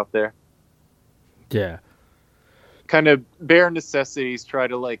back out there. Yeah. Kind of bare necessities. Try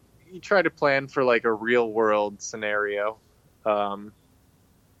to plan for like a real world scenario. But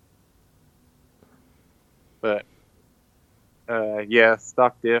yeah,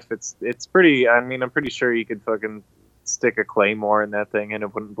 stock diff. It's pretty. I mean, I'm pretty sure you could fucking stick a claymore in that thing and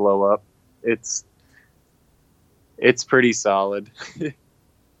it wouldn't blow up. It's pretty solid.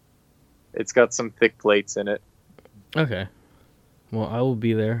 It's got some thick plates in it. Okay. Well, I will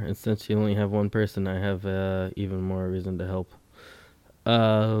be there, and since you only have one person, I have even more reason to help.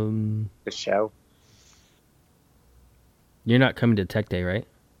 The show. You're not coming to Tech Day, right?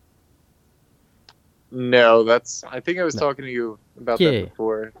 No, I think I was talking to you about that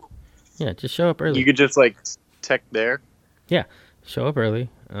before. Yeah, just show up early. You could just like tech there. Yeah, show up early,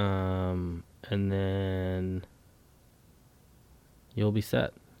 and then you'll be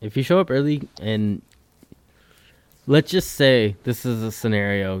set. If you show up early, and let's just say this is a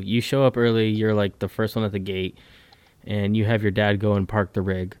scenario, you show up early, you're like the first one at the gate, and you have your dad go and park the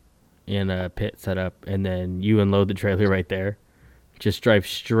rig in a pit set up, and then you unload the trailer right there. Just drive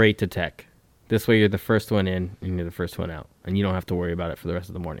straight to Tech. This way you're the first one in, and you're the first one out, and you don't have to worry about it for the rest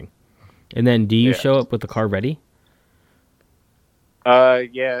of the morning. And then do you show up with the car ready?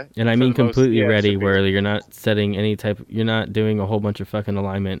 Yeah. And I mean completely ready, should be. where you're not setting any you're not doing a whole bunch of fucking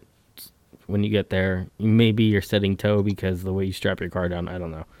alignment when you get there. Maybe you're setting toe because the way you strap your car down, I don't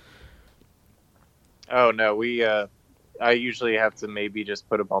know. Oh no, I usually have to maybe just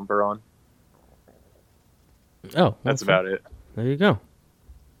put a bumper on. Oh, that's about it. There you go.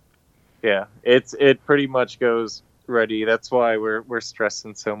 Yeah, it pretty much goes ready. That's why we're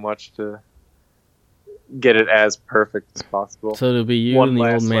stressing so much to get it as perfect as possible. So it'll be you and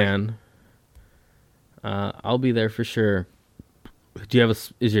the old man. I'll be there for sure. Do you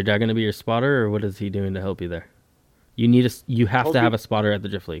have is your dad going to be your spotter, or what is he doing to help you there? You have to have a spotter at the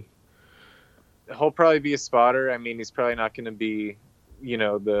Drift League. He'll probably be a spotter. I mean, he's probably not going to be,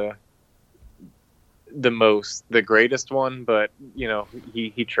 the greatest one, but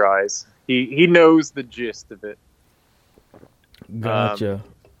he tries. He knows the gist of it. Gotcha.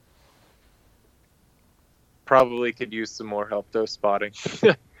 Probably could use some more help though spotting,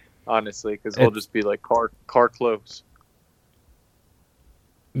 honestly, because we'll It's just be like car close.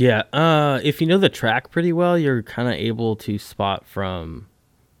 Yeah, if you know the track pretty well, you're kind of able to spot from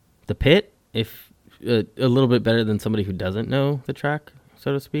the pit, if a little bit better than somebody who doesn't know the track,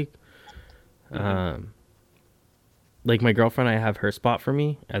 so to speak. Um, like my girlfriend, I have her spot for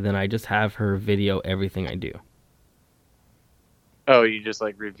me, and then I just have her video everything I do. Oh, you just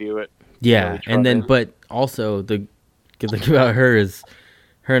like review it. Yeah, and then but also the good thing about her is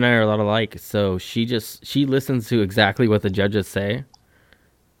her and I are a lot alike. So she listens to exactly what the judges say,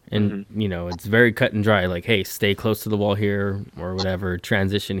 and it's very cut and dry. Like, hey, stay close to the wall here or whatever.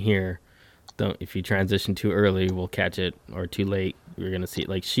 Transition here. Don't If you transition too early, we'll catch it, or too late, you're gonna see it.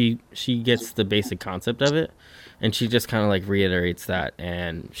 Like she gets the basic concept of it, and she just kind of like reiterates that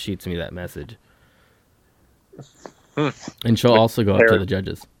and shoots me that message. And she'll also go up to the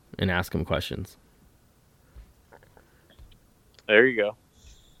judges and ask them questions. There you go.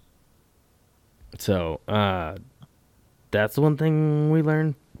 So that's one thing we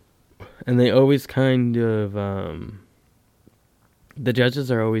learned, and they always kind of the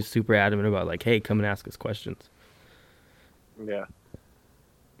judges are always super adamant about like, hey, come and ask us questions. Yeah.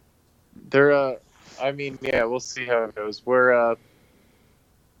 They're I mean, yeah, we'll see how it goes. We're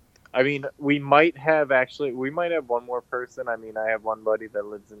I mean, we might have one more person. I mean, I have one buddy that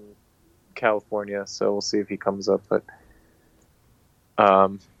lives in California, so we'll see if he comes up, but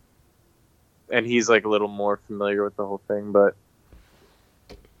and he's like a little more familiar with the whole thing, but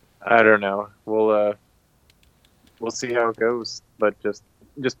I don't know. We'll see how it goes, but just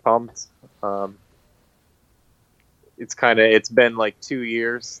pumped. It's been like 2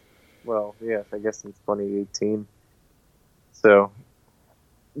 years. Well, yeah, I guess since 2018. So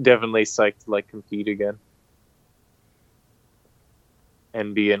definitely psyched to like compete again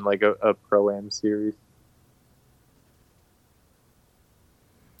and be in like a Pro-Am series.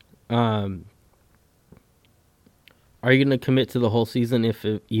 Are you going to commit to the whole season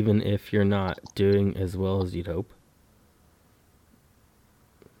even if you're not doing as well as you'd hope?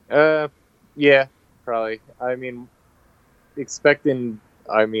 Yeah, probably. I mean, hoping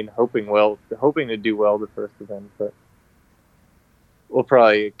to do well the first event, but we'll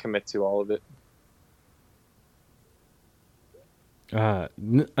probably commit to all of it.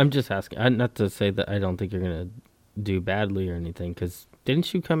 I'm just asking, not to say that I don't think you're going to do badly or anything, because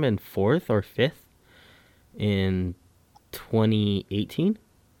didn't you come in 4th or 5th in 2018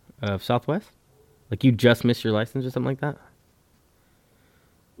 of Southwest? Like you just missed your license or something like that?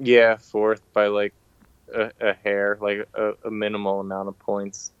 Yeah, 4th by like a hair, like a minimal amount of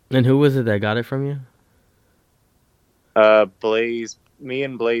points. And who was it that got it from you? Me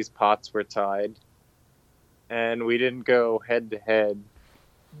and Blaze Potts were tied, and we didn't go head to head.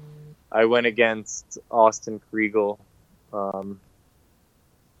 I went against Austin Kriegel, and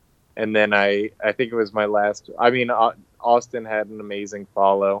then I think it was my last. I mean, Austin had an amazing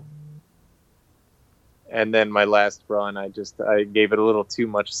follow, and then my last run, I gave it a little too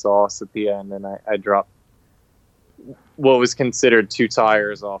much sauce at the end, and I dropped what was considered 2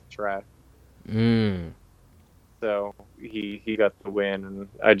 tires off track. So he got the win, and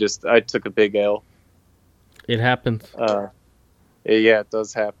I took a big L. It happens. Yeah, it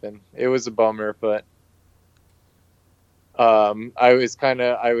does happen. It was a bummer, but I was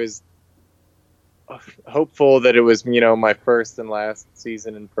hopeful that it was my first and last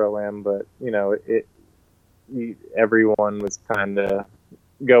season in Pro-Am, but everyone was kind of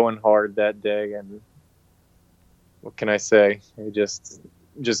going hard that day, and what can I say? It just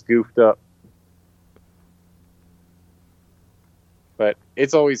goofed up. But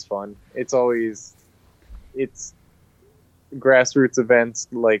it's always fun. It's grassroots events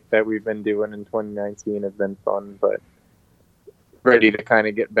like that we've been doing in 2019 have been fun, but ready to kind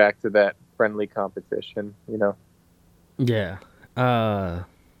of get back to that friendly competition, Yeah. I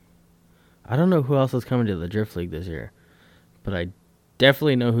don't know who else is coming to the Drift League this year, but I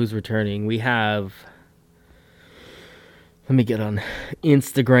definitely know who's returning. We have... Let me get on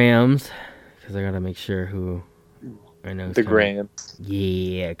Instagrams, because I got to make sure who... I know the Grams.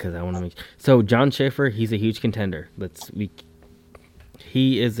 Yeah, because I want to make. So John Schaefer, he's a huge contender.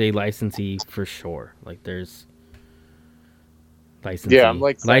 He is a licensee for sure. Like there's licensee. Yeah, I'm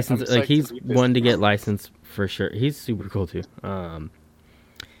like license. Like he's one to get licensed for sure. He's super cool too.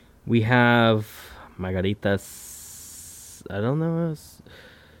 We have Margaritas. I don't know.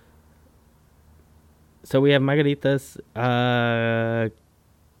 So we have Margaritas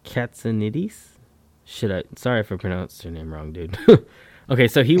Katsanidis. Sorry if I pronounced your name wrong, dude. Okay,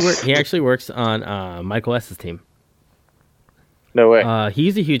 so he actually works on Michael S.'s team. No way.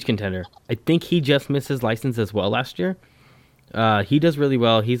 He's a huge contender. I think he just missed his license as well last year. He does really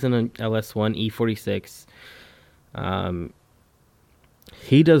well. He's in an LS1 E46.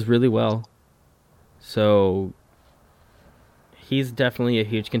 He does really well. So he's definitely a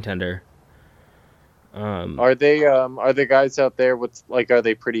huge contender. Are the guys out there? Are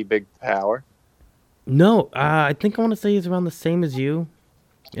they pretty big power? No, I think I want to say he's around the same as you,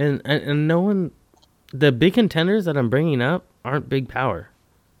 and no one, the big contenders that I'm bringing up aren't big power.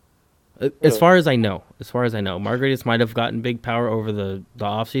 As far as I know, Margaritas might have gotten big power over the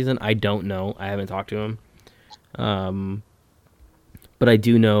off season. I don't know. I haven't talked to him. But I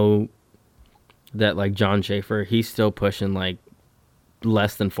do know that like John Schaefer, he's still pushing like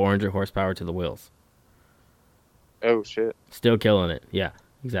less than 400 horsepower to the wheels. Oh shit! Still killing it. Yeah,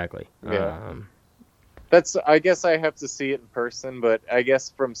 exactly. Yeah. I guess I have to see it in person, but I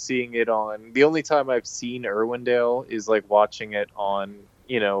guess from seeing it on, the only time I've seen Irwindale is like watching it on,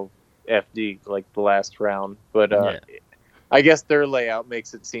 FD, like the last round. But I guess their layout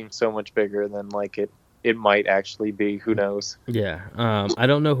makes it seem so much bigger than like it might actually be. Who knows? Yeah. I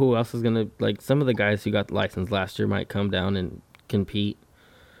don't know who else is gonna, like, some of the guys who got licensed last year might come down and compete.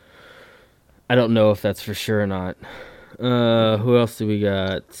 I don't know if that's for sure or not. Who else do we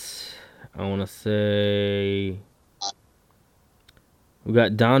got? I want to say we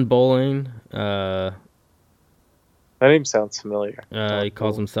got Don Bowling. That name sounds familiar. He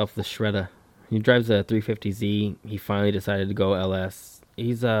calls himself the Shredder. He drives a 350Z. He finally decided to go LS.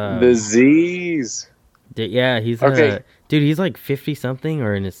 He's the Z's. Yeah, he's okay. Dude, he's like 50 something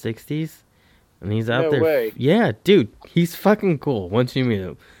or in his 60s, and he's out there. No way. Yeah, dude, he's fucking cool. Once you meet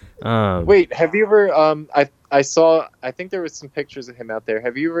him. Wait, have you ever? I saw. I think there was some pictures of him out there.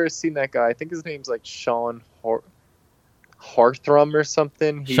 Have you ever seen that guy? I think his name's like Sean Harthrum or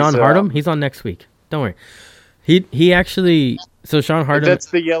something. Sean Harthrum. He's on next week. Don't worry. He actually. So Sean Harthrum.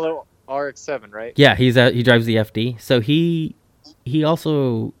 That's the yellow RX-7, right? Yeah, he drives the FD. So he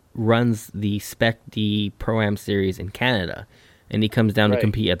also runs the Spec D Pro-Am series in Canada, and he comes down to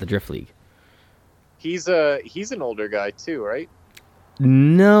compete at the Drift League. He's an older guy too, right?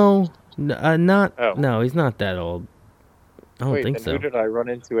 No, not. Oh. No, he's not that old. I don't think so. Who did I run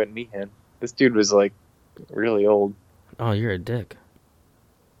into at Meehan? This dude was like really old. Oh, you're a dick.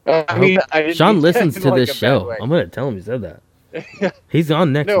 I mean, Sean listens to this show. I'm gonna tell him you said that. He's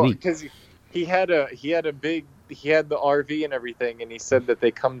on next week. Because he had the RV and everything, and he said that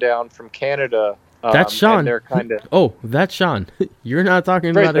they come down from Canada. That's Sean. They're kind of. Oh, that's Sean. You're not talking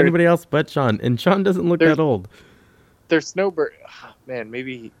about anybody else but Sean, and Sean doesn't look that old. They're snowbird. Man,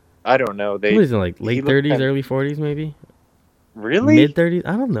 maybe I don't know. What is it, like late 30s, early 40s, maybe? Really? Mid 30s?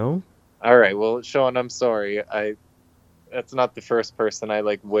 I don't know. All right. Well, Sean, I'm sorry. That's not the first person I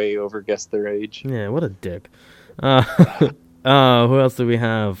like way over guessed their age. Yeah, what a dick. Who else do we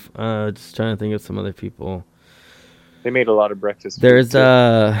have? Just trying to think of some other people. They made a lot of breakfast. There's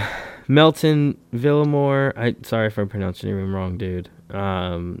Melton Villamore. Sorry if I'm pronouncing your name wrong, dude.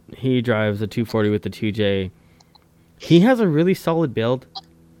 He drives a 240 with the 2J. He has a really solid build,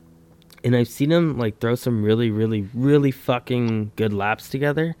 and I've seen him like throw some really, really, really fucking good laps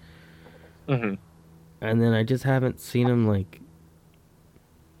together. Mm-hmm. And then I just haven't seen him like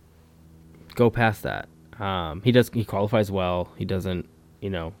go past that. He qualifies well. He doesn't,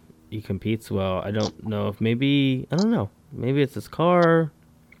 he competes well. I don't know if maybe it's his car.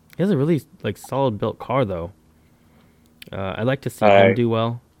 He has a really like solid built car though. I'd like to see him do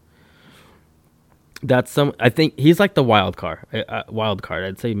well. I think he's like the wild card.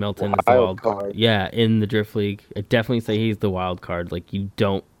 I'd say Melton is the wild card. Yeah, in the Drift League, I definitely say he's the wild card. Like you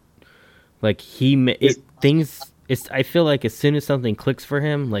don't, like things. I feel like as soon as something clicks for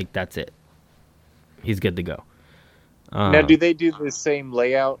him, like that's it. He's good to go. Now, do they do the same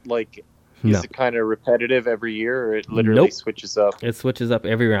layout? Like, is it kind of repetitive every year, or it literally switches up? It switches up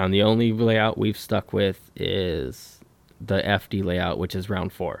every round. The only layout we've stuck with is the FD layout, which is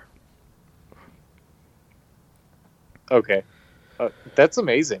round 4. Okay, that's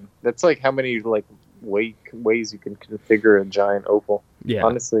amazing. That's like how many like ways you can configure a giant oval. Yeah,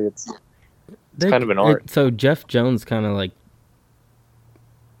 honestly, it's kind of an art. So Jeff Jones kind of like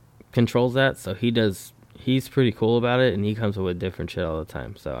controls that. So he's pretty cool about it, and he comes up with different shit all the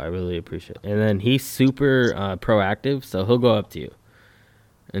time. So I really appreciate it. And then he's super proactive, so he'll go up to you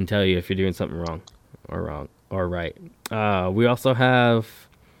and tell you if you're doing something wrong or right. We also have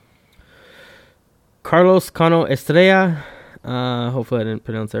Carlos Cano Estrella. Hopefully I didn't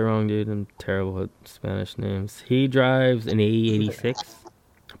pronounce that wrong, dude. I'm terrible at Spanish names. He drives an AE86,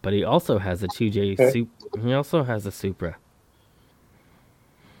 but he also has a 2J. He also has a Supra.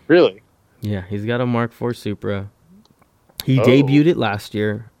 Really? Yeah, he's got a Mark IV Supra. He Oh. debuted it last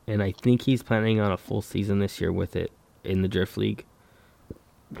year, and I think he's planning on a full season this year with it in the Drift League.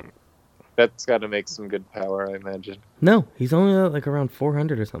 That's got to make some good power, I imagine. No, he's only like around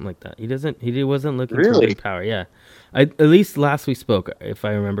 400 or something like that. He wasn't looking for Really? big power. Yeah, at least last we spoke, if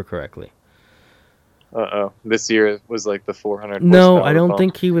I remember correctly. This year was like the 400. No, horsepower I don't bump.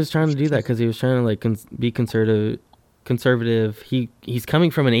 think he was trying to do that because he was trying to like be conservative. He's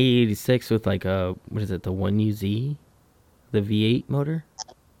coming from an A86 with like a what is it, the 1UZ, the V8 motor.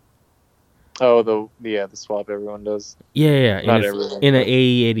 Oh, the swap everyone does. Yeah, Not everyone. in an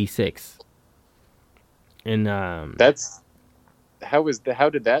A86. And That's how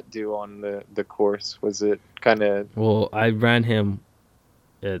did that do on the course? Was it kind of? well, I ran him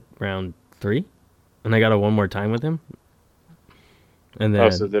at round 3, and I got a one more time with him. And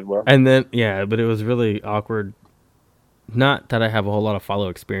then So it did well. And then yeah, but it was really awkward. Not that I have a whole lot of follow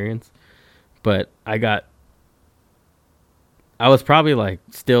experience, but I was probably like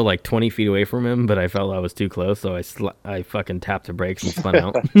still like 20 feet away from him, but I felt I was too close, so I fucking tapped the brakes and spun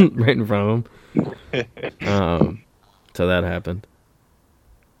out right in front of him. So that happened.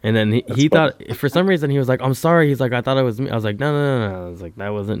 And then he thought, for some reason, he was like, "I'm sorry." He's like, "I thought it was me." I was like, "No." I was like,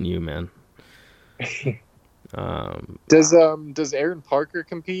 "That wasn't you, man." Does Aaron Parker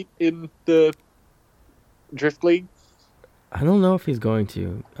compete in the Drift League? I don't know if he's going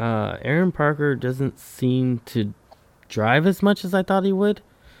to. Aaron Parker doesn't seem to drive as much as I thought he would,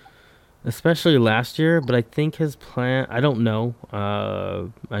 especially last year. But I think his plan. I don't know.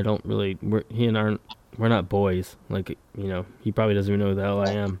 I don't really. We're not boys. Like, you know, he probably doesn't even know who the hell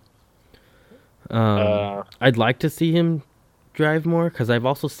I am. I'd like to see him drive more because I've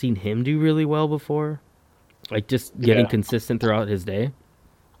also seen him do really well before, like just getting consistent throughout his day.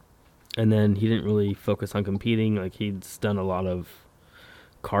 And then he didn't really focus on competing. Like, he's done a lot of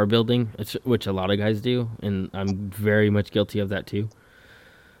car building, which a lot of guys do, and I'm very much guilty of that too.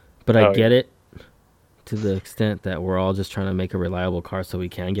 But I get it to the extent that we're all just trying to make a reliable car so we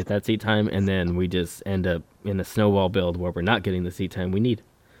can get that seat time, and then we just end up in a snowball build where we're not getting the seat time we need.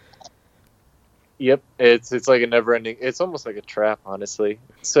 Yep, it's like a never-ending. It's almost like a trap, honestly.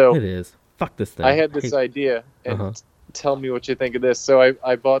 So it is. Fuck this thing. I had this idea, and tell me what you think of this. So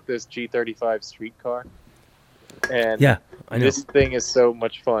I bought this G35 street car, and yeah, I know. This thing is so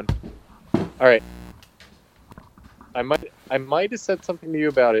much fun. All right, I might have said something to you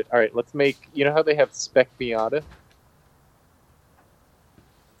about it. All right, let's make. You know how they have Spec Miata?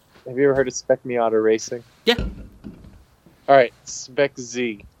 Have you ever heard of Spec Miata racing? Yeah. All right, Spec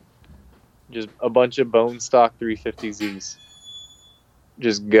Z. Just a bunch of bone stock 350Zs.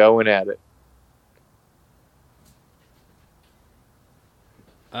 Just going at it.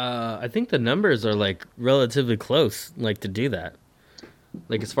 I think the numbers are like relatively close, like to do that.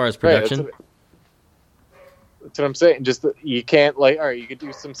 Like as far as production. Right, that's what I'm saying. Just you can't all right. You could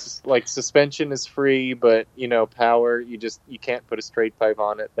do some suspension is free, but power you can't put a straight pipe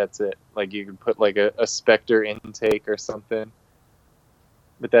on it. That's it. Like you can put like a Spectre intake or something,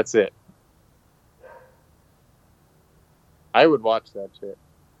 but that's it. I would watch that shit.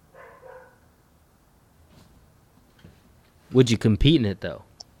 Would you compete in it though?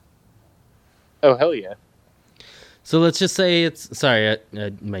 Oh hell yeah! So let's just say it's sorry.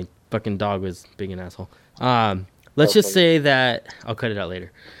 My fucking dog was being an asshole. Let's just say that I'll cut it out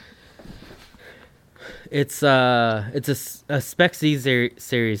later. It's a Spec Z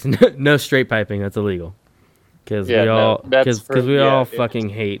series. No straight piping. That's illegal. Because we all fucking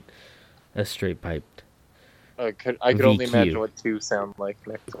hate a straight piped. I could only imagine what two sound like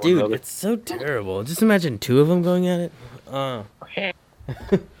next to one Dude, another. it's so terrible. Just imagine two of them going at it.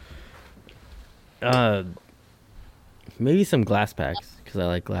 Maybe some glass packs because I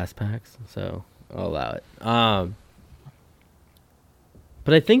like glass packs, so I'll allow it.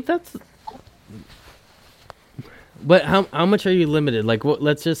 But I think that's. But how much are you limited? Like,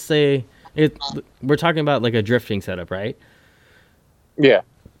 let's just say we're talking about like a drifting setup, right? Yeah.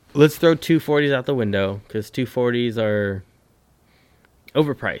 Let's throw 240s out the window because 240s are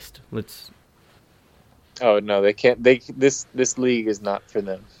overpriced. Oh no, they can't. This league is not for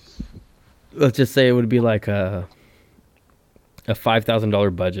them. Let's just say it would be like a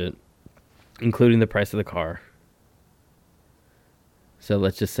 $5,000 budget, including the price of the car. So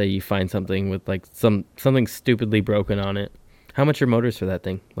let's just say you find something with like something stupidly broken on it. How much are motors for that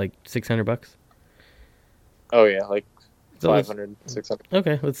thing? Like $600? Oh yeah, like So 500, 600.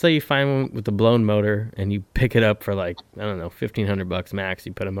 Okay, let's say you find one with a blown motor and you pick it up for like, I don't know, $1,500 max.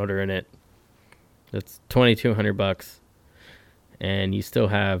 You put a motor in it. That's $2,200, and you still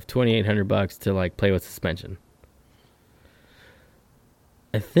have $2,800 to like play with suspension.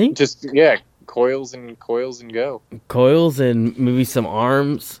 I think Just coils and go. Coils and maybe some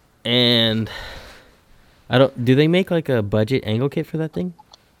arms, and I don't. Do they make like a budget angle kit for that thing?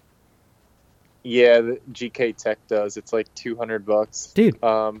 Yeah, the GK Tech does. It's like $200, dude.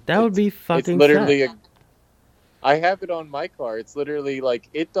 That would be fucking. It's literally set. I have it on my car. It's literally like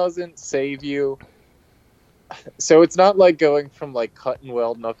it doesn't save you. So it's not like going from like cut and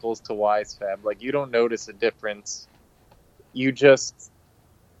weld knuckles to Wisefab. Like you don't notice a difference. You just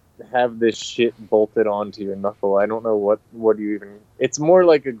have this shit bolted onto your knuckle. I don't know what you even. It's more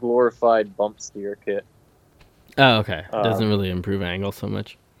like a glorified bump steer kit. Oh, okay. Doesn't really improve angle so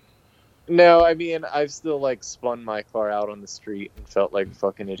much. No, I mean I've still like spun my car out on the street and felt like a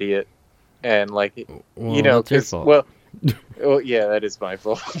fucking idiot, and like that's your fault. Well, yeah, that is my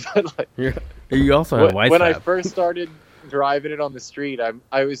fault. But like, you also have Wisefab. When I first started driving it on the street,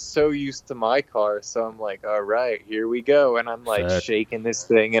 I was so used to my car, so I'm like, all right, here we go, and I'm like shaking this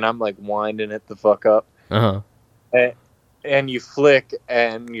thing, and I'm like winding it the fuck up. And you flick,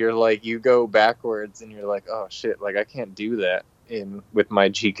 and you're like, you go backwards, and you're like, oh shit, like I can't do that with my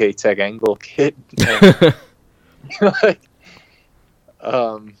GK Tech angle kit. Like,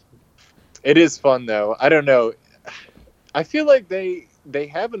 it is fun though. I don't know. I feel like they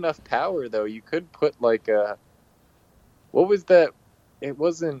have enough power though. You could put like a, what was that? It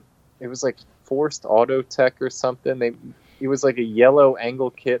was like Forced Auto Tech or something. It was like a yellow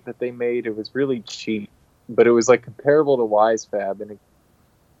angle kit that they made. It was really cheap, but it was like comparable to Wisefab, and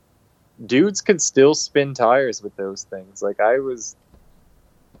dudes could still spin tires with those things. Like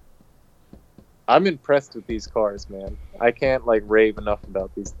I'm impressed with these cars, man. I can't like rave enough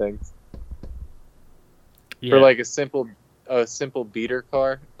about these things. Yeah. For like a simple beater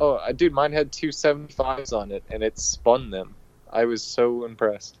car. Oh, dude, mine had 275s on it, and it spun them. I was so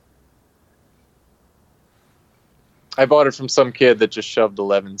impressed. I bought it from some kid that just shoved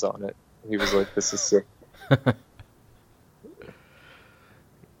 11s on it. He was like, "This is sick."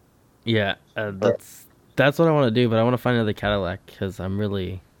 Yeah, that's what I want to do, but I want to find another Cadillac because I'm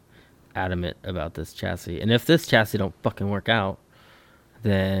really adamant about this chassis. And if this chassis don't fucking work out,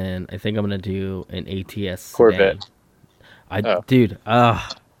 then I think I'm gonna do an ATS Corvette. Dude,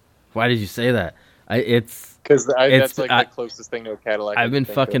 why did you say that? It's because that's like the closest thing to a Cadillac. I've been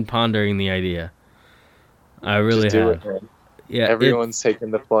fucking pondering the idea. I really have. It, man. Yeah, everyone's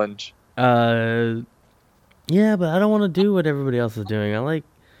taking the plunge. Yeah, but I don't want to do what everybody else is doing. I like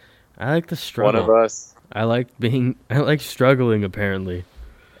the struggle. One of us. I like struggling. Apparently.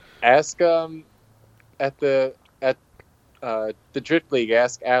 Ask at the Drift League.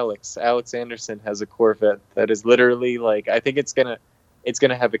 Ask Alex. Alex Anderson has a Corvette that is literally like, I think it's gonna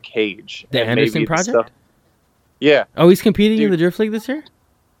have a cage. The Anderson project. Yeah. Oh, he's competing in the Drift League this year.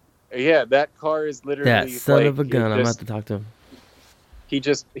 Yeah, that car is literally that son of a gun. I'm gonna have to talk to him.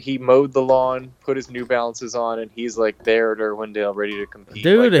 He mowed the lawn, put his New Balances on, and he's like there at Irwindale ready to compete.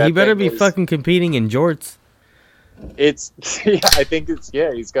 Dude, he better be fucking competing in jorts. I think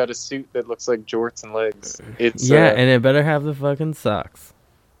he's got a suit that looks like jorts and legs. And it better have the fucking socks.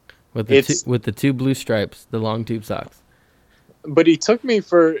 With the two blue stripes, the long tube socks. But he took me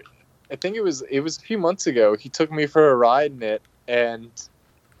for, I think it was a few months ago, he took me for a ride in it, and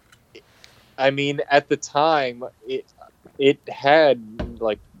I mean, at the time, it had,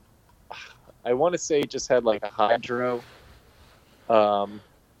 like, I want to say it just had, like, a hydro. I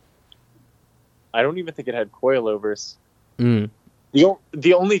don't even think it had coilovers.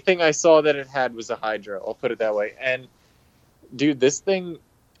 The only thing I saw that it had was a hydro. I'll put it that way. And, dude, this thing,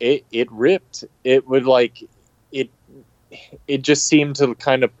 it ripped. It would, like, it just seemed to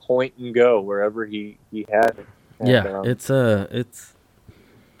kind of point and go wherever he had it. Yeah, it's...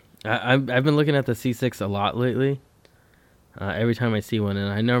 I've been looking at the C6 a lot lately. Every time I see one,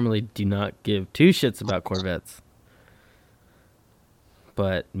 and I normally do not give two shits about Corvettes.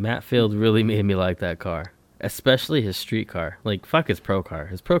 But Matt Field really made me like that car, especially his street car. Like, fuck his pro car.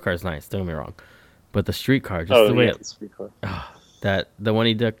 His pro car is nice, don't get me wrong, but the street car, just the way the street car. The one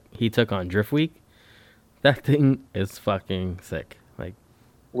he took on Drift Week, that thing is fucking sick. Like,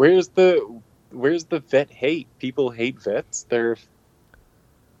 where's the vet hate? People hate vets.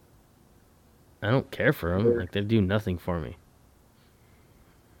 I don't care for them. Like, they do nothing for me.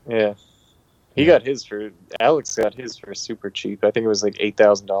 Yeah. Alex got his for super cheap. I think it was like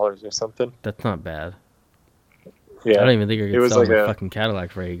 $8,000 or something. That's not bad. Yeah. I don't even think you're going to sell a fucking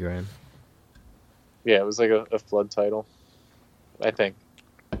Cadillac for $8,000. Yeah, it was like a flood title, I think.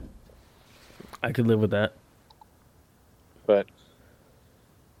 I could live with that. But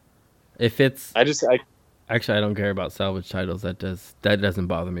if it's... Actually, I don't care about salvage titles. That doesn't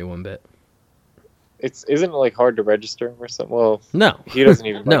bother me one bit. isn't it like hard to register him or something? Well, No. he doesn't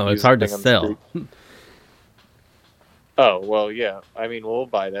even. No, use it's hard the to thing on the sell. street. Oh well, yeah. I mean, we'll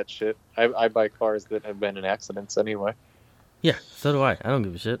buy that shit. I buy cars that have been in accidents anyway. Yeah, so do I. I don't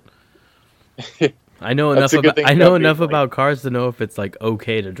give a shit. I know enough That's a good about thing I know about being, enough like- about cars to know if it's like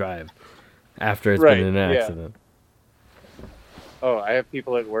okay to drive after it's Right, been in an yeah. accident. Oh, I have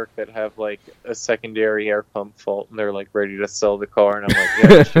people at work that have like a secondary air pump fault, and they're like ready to sell the car, and I'm like, yeah,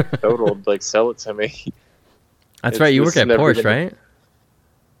 that shit's totaled. Like, sell it to me. That's It's right. You work just at never Porsche, gonna- right?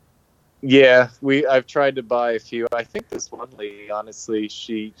 Yeah, I've tried to buy a few. I think this one lady, honestly,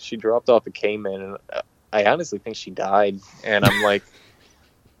 she dropped off a Cayman, and I honestly think she died. And I'm like,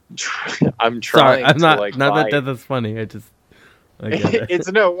 I'm Sorry, trying I'm to not. like Not buy that that's funny. I get it.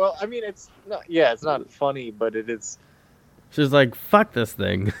 it's no. Well, I mean, it's not. Yeah, it's not funny, but it is. She's like, fuck this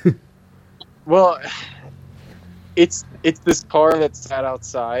thing. Well, it's this car that sat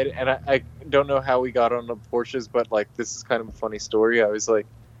outside, and I don't know how we got on the Porsches, but like this is kind of a funny story. I was like,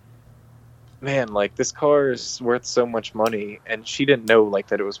 man, like this car is worth so much money, and she didn't know like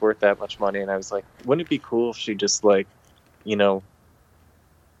that it was worth that much money, and I was like, wouldn't it be cool if she just like,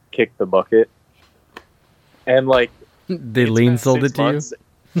 kicked the bucket, and like They it's lean been sold 6 it to you. months.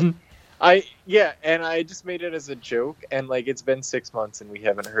 And I just made it as a joke, and like it's been 6 months and we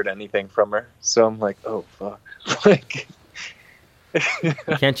haven't heard anything from her. So I'm like, oh fuck, like.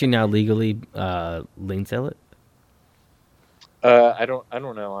 Can't you now legally lean sell it? I don't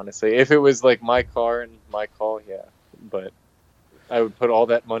know honestly. If it was like my car and my call, yeah, but I would put all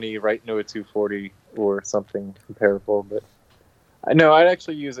that money right into a 240 or something comparable. But I know I'd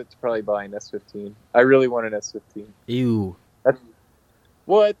actually use it to probably buy an S15. I really want an S15. Ew.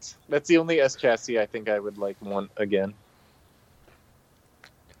 What? That's the only S chassis I think I would like want again.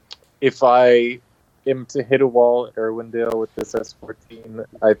 If I am to hit a wall at Irwindale with this S14,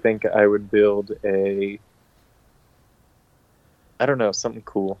 I think I would build I don't know, something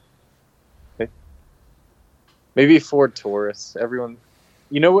cool. Okay. Maybe a Ford Taurus. Everyone,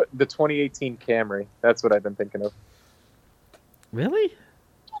 you know what? The 2018 Camry. That's what I've been thinking of. Really?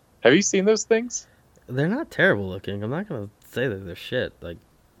 Have you seen those things? They're not terrible looking. I'm not gonna say that they're shit. Like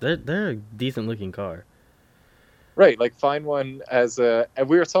they're a decent looking car. Right, like find one as a. And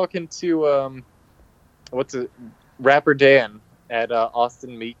we were talking to rapper Dan at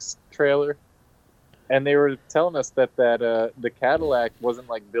Austin Meeks trailer, and they were telling us that the Cadillac wasn't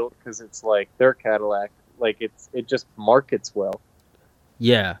like built because it's like their Cadillac, like it just markets well.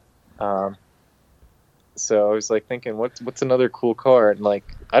 Yeah. So I was like thinking, what's another cool car? And like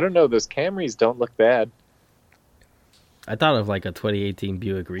I don't know, those Camrys don't look bad. I thought of like a 2018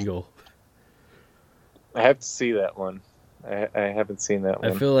 Buick Regal. I have to see that one. I haven't seen that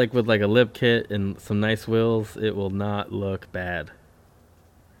one. I feel like with like a lip kit and some nice wheels, it will not look bad.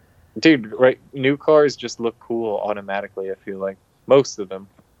 Dude, right? New cars just look cool automatically. I feel like most of them,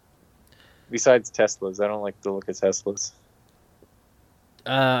 besides Teslas. I don't like the look of Teslas.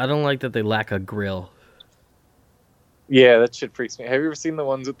 I don't like that they lack a grill. Yeah, that shit freaks me. Have you ever seen the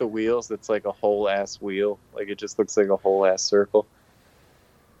ones with the wheels? That's like a whole ass wheel. Like it just looks like a whole ass circle.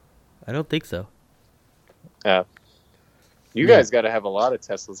 I don't think so. You Yeah. guys got to have a lot of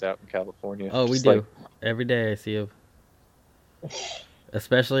Teslas out in California. Oh, we Just do. like- Every day I see them.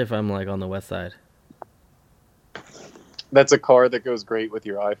 Especially if I'm like on the west side. that's a car that goes great with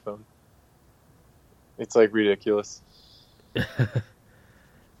your iPhone. It's like ridiculous.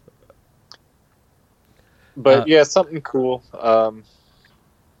 But yeah, something cool.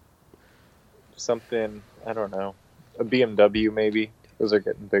 Something, I don't know. A BMW maybe. Those are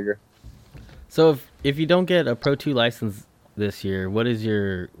getting bigger. So if you don't get a Pro 2 license this year, what are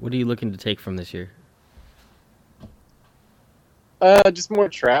you looking to take from this year? Just more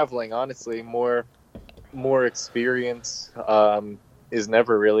traveling, honestly. More experience is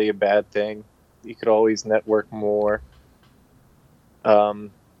never really a bad thing. You could always network more.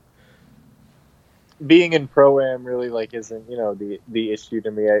 Being in Pro-Am really like isn't the issue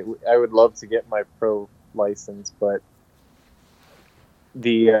to me. I would love to get my pro license, but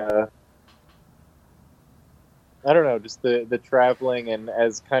the I don't know, just the traveling, and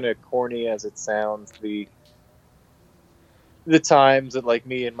as kind of corny as it sounds, the times that like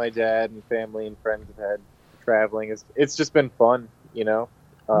me and my dad and family and friends have had traveling it's just been fun, No,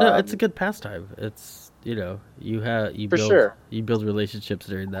 it's a good pastime. It's you For build sure. you build relationships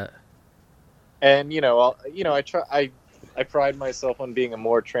during that. And I pride myself on being a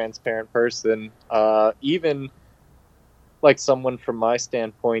more transparent person. Even like someone from my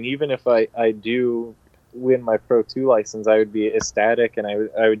standpoint, even if I do win my Pro 2 license, I would be ecstatic and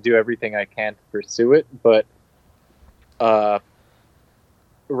I would do everything I can to pursue it. But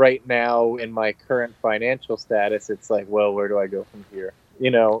right now in my current financial status, it's like, well, where do I go from here?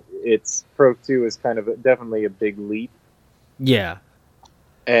 It's Pro 2 is kind of definitely a big leap. Yeah.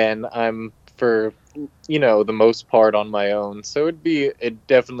 And I'm for, the most part on my own. So it'd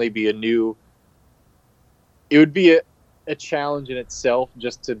definitely be it would be a challenge in itself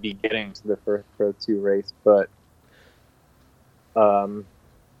just to be getting to the first Pro 2 race. But,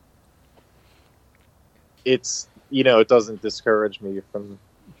 it's, it doesn't discourage me from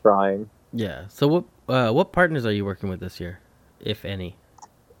trying. Yeah. So what partners are you working with this year, if any?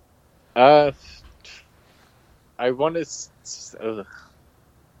 I want to. It's gonna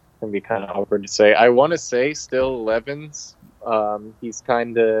be kind of awkward to say. I want to say still Levens. He's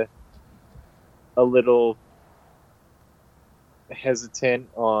kind of a little hesitant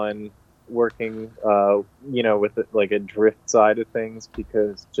on working, with like a drift side of things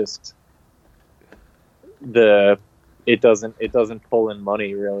because just it doesn't pull in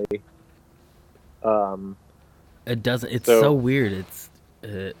money really. It doesn't. It's so weird. It's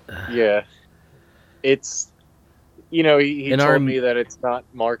yeah. It's he told me that it's not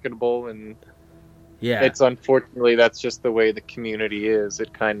marketable, and yeah, it's unfortunately that's just the way the community is.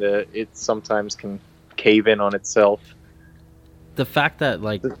 It sometimes can cave in on itself. The fact that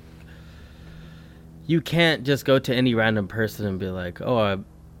like you can't just go to any random person and be like, oh, I'm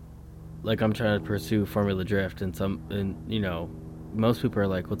trying to pursue Formula Drift, and most people are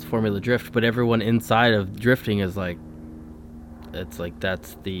like, what's Formula Drift? But everyone inside of drifting is like, it's like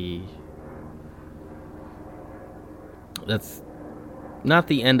that's not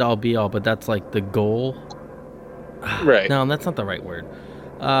the end all be all, but that's like the goal. Right. No, that's not the right word.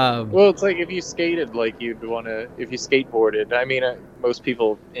 Well, it's like if you skated, like if you skateboarded. I mean, most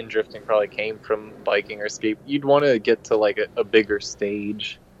people in drifting probably came from biking or skate. You'd want to get to like a bigger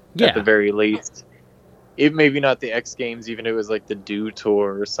stage, at the very least. It maybe not the X Games, even if it was like the Dew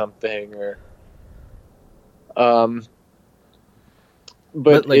Tour or something, or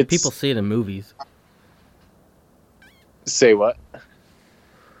but like people see it in movies. Say what?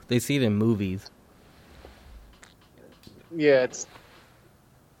 They see it in movies. Yeah,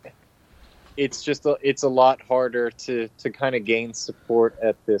 it's just it's a lot harder to kind of gain support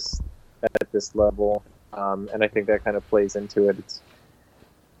at this level, and I think that kind of plays into it.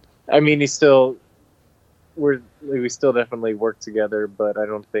 We still definitely work together, but I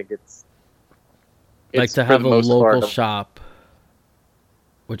don't think it's like to have a local shop,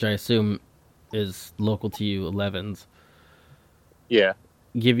 which I assume is local to you, Levens. Yeah.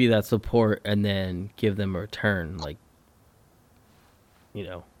 Give you that support and then give them a return. Like,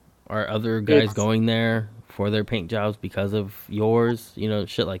 are other guys going there for their paint jobs because of yours?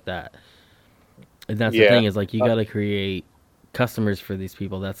 Shit like that. And that's the thing is like you got to create customers for these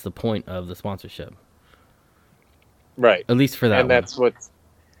people. That's the point of the sponsorship. Right. At least for that. And that's what's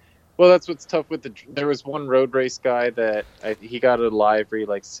tough with there was one road race guy that he got a livery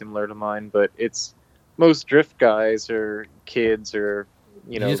like similar to mine, but it's most drift guys or kids or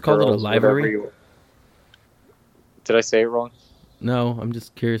you just called it a livery. Did I say it wrong? No, I'm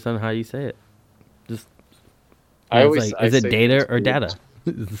just curious on how you say it. Just is it data or data?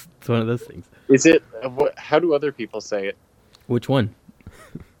 It's one of those things. Is it? How do other people say it? Which one?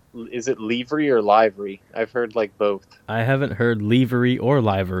 Is it livery or livery? I've heard like both. I haven't heard livery or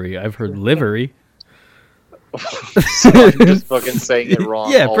livery. I've heard livery. So I'm just fucking saying it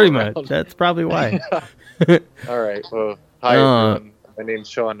wrong. Yeah, pretty much. That's probably why. All right. Well, hi everyone. My name's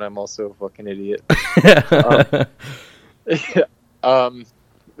Sean. I'm also a fucking idiot.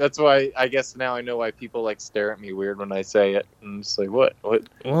 That's why I guess now I know why people like stare at me weird when I say it. I'm just like, what? Well,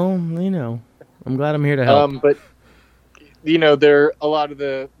 I'm glad I'm here to help. But there a lot of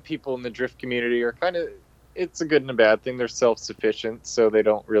the people in the drift community are kind of. It's a good and a bad thing. They're self-sufficient, so they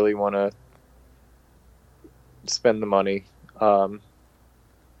don't really want to spend the money. But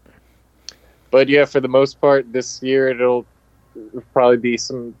yeah, for the most part, this year it'll probably be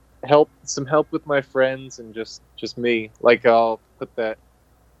some help with my friends and just me. Like I'll put that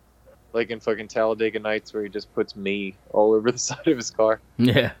like in fucking Talladega Nights where he just puts me all over the side of his car.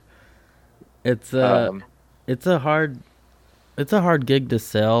 Yeah, it's a hard gig to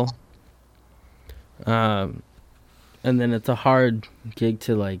sell. And then it's a hard gig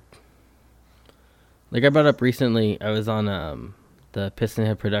to like I brought up recently. I was on the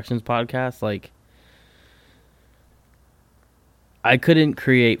Pistonhead Productions podcast. Like, I couldn't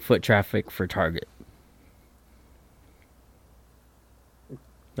create foot traffic for Target.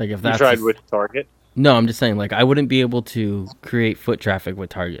 Like, if that's you tried with Target? No, I'm just saying, like, I wouldn't be able to create foot traffic with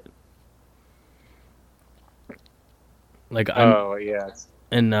Target. Like,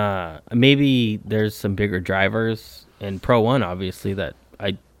 and maybe there's some bigger drivers in Pro 1, obviously, that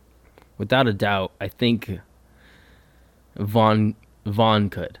without a doubt, I think Vaughn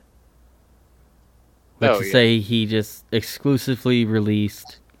could. Let's say he just exclusively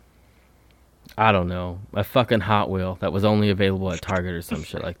released, I don't know, a fucking Hot Wheel that was only available at Target or some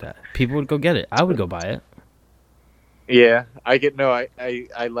shit like that. People would go get it. I would go buy it. Yeah, I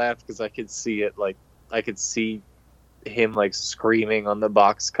laughed because I could see it. Like, I could see him like screaming on the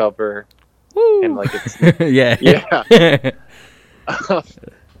box cover. Woo! And like it's yeah.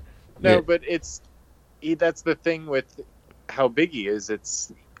 No, but that's the thing with how big he is.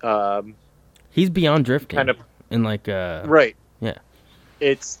 It's he's beyond drifting. Kind of in like right. Yeah.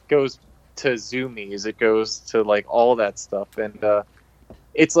 It goes to zoomies. It goes to like all that stuff, and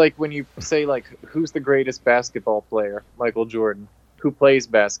it's like when you say like, who's the greatest basketball player? Michael Jordan. Who plays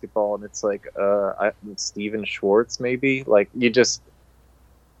basketball? And it's like Steven Schwartz maybe. Like you just,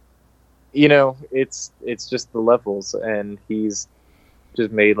 it's just the levels, and he's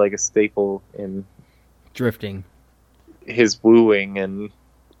just made like a staple in drifting, his wooing and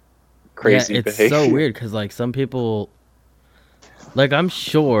crazy it's behavior. So weird because like some people, like I'm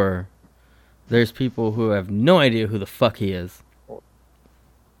sure there's people who have no idea who the fuck he is,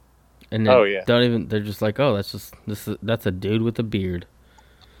 and don't even, they're just like, oh, that's a dude with a beard.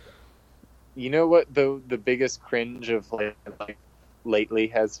 You know what the biggest cringe of like lately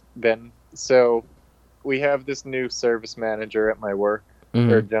has been? So we have this new service manager at my work,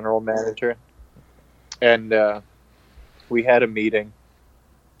 or general manager, and we had a meeting,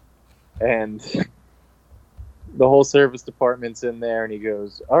 and the whole service department's in there, and he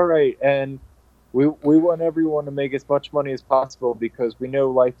goes, all right, and we want everyone to make as much money as possible because we know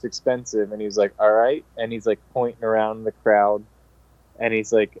life's expensive. And he's like, all right, and he's like pointing around the crowd, and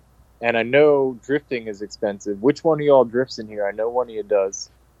he's like, and I know drifting is expensive. Which one of y'all drifts in here? I know one of you does.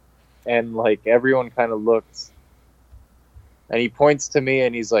 And like everyone kind of looks, and he points to me,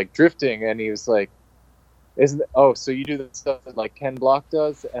 and he's like, drifting, and he was like, so you do the stuff that like Ken Block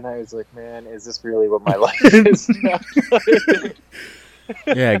does? And I was like, man, is this really what my life is now?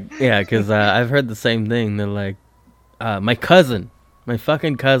 yeah, because I've heard the same thing. They're like, my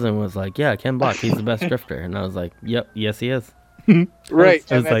fucking cousin was like, yeah, Ken Block, he's the best drifter. And I was like, yep, yes he is. Right,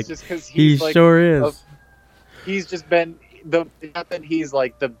 I was like, just because he like, sure is. He's just been not that he's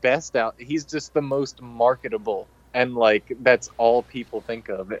like the best out. He's just the most marketable, and like that's all people think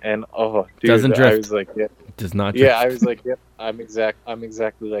of. And dude, doesn't drift. I was like, yeah, does not drift. Yeah, I was like, yep, I'm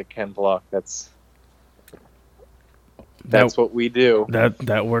exactly like Ken Block. That's what we do.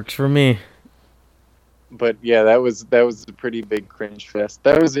 That works for me. But yeah, that was a pretty big cringe fest.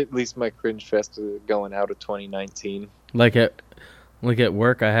 That was at least my cringe fest going out of 2019. Like at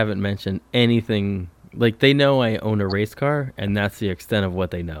work, I haven't mentioned anything. Like they know I own a race car, and that's the extent of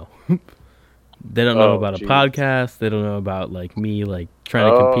what they know. They don't know about a podcast. They don't know about like me like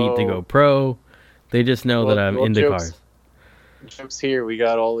trying to compete to go pro. They just know that I'm into cars. Jokes here. We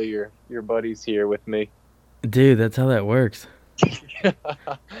got all of your buddies here with me. Dude, that's how that works. And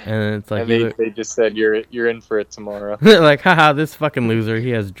it's like, and they just said you're in for it tomorrow. They're like, haha, this fucking loser,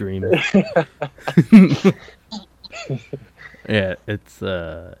 he has dreams. Yeah, it's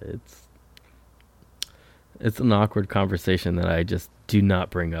an awkward conversation that I just do not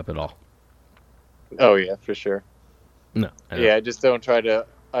bring up at all. Oh yeah, for sure. No. I just don't try to.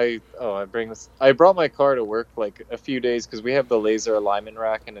 I brought my car to work like a few days because we have the laser alignment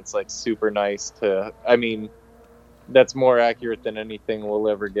rack, and it's like super nice to. I mean, that's more accurate than anything we'll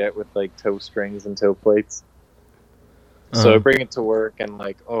ever get with like toe strings and toe plates. So I bring it to work, and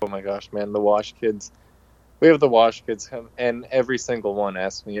like, oh my gosh, man, the wash kids. We have the wash kids come, and every single one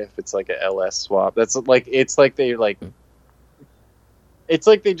asks me if it's like a LS swap. That's like it's like they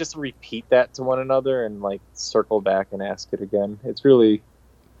just repeat that to one another and like circle back and ask it again. It's really,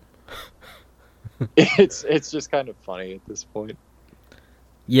 it's just kind of funny at this point.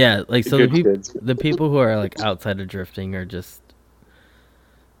 Yeah, like so the people who are like outside of drifting are just,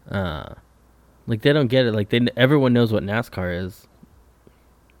 like they don't get it. Like everyone knows what NASCAR is.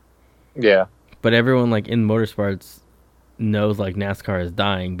 Yeah. But everyone like in motorsports knows like NASCAR is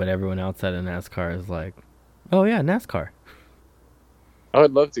dying, but everyone outside of NASCAR is like, oh yeah, NASCAR. I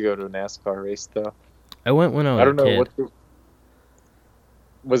would love to go to a NASCAR race though. I went when I was a kid.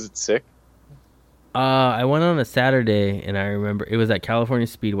 Was it sick? I went on a Saturday, and I remember it was at California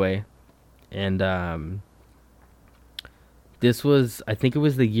Speedway, and I think it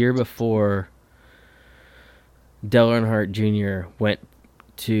was the year before Dale Earnhardt Jr. went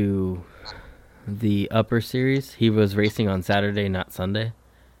to the Upper Series. He was racing on Saturday, not Sunday,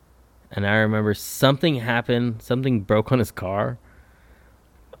 and I remember something happened. Something broke on his car,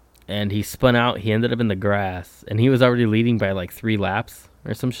 and he spun out. He ended up in the grass, and he was already leading by like 3 laps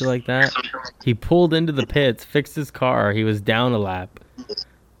or some shit like that. He pulled into the pits, fixed his car. He was down a lap.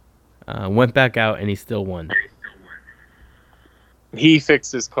 Went back out, and he still won. He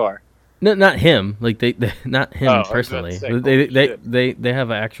fixed his car. No, not him. Like they not him personally. They have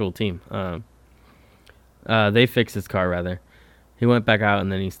an actual team. They fixed his car rather. He went back out,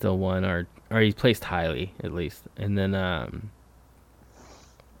 and then he still won, or he placed highly at least. And then that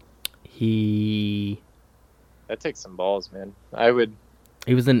takes some balls, man. I would.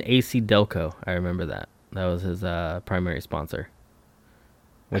 He was in AC Delco. I remember that. That was his primary sponsor,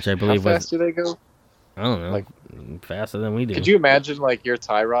 which I believe How fast do they go? I don't know, like faster than we do. Could you imagine, like, your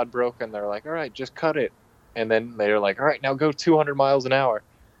tie rod broke and they're like, all right, just cut it. And then they're like, all right, now go 200 miles an hour.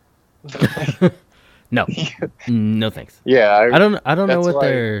 No, no thanks. Yeah. I don't know what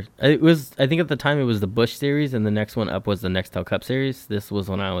it was. I think at the time it was the Busch Series, and the next one up was the Nextel Cup Series. This was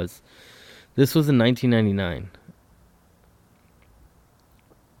in 1999.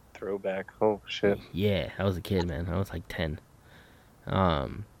 Throwback. Oh, shit. Yeah, I was a kid, man. I was like 10.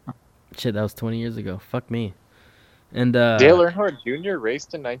 Shit, that was 20 years ago. Fuck me. And Dale Earnhardt Jr.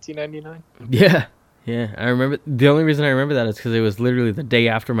 raced in 1999? Yeah. I remember. The only reason I remember that is because it was literally the day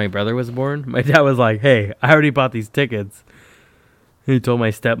after my brother was born. My dad was like, hey, I already bought these tickets. He told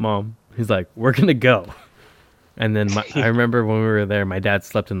my stepmom, he's like, we're going to go. And then I remember when we were there, my dad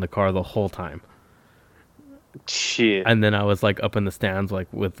slept in the car the whole time. Shit. And then I was like up in the stands like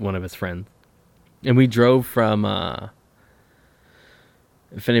with one of his friends. And we drove from...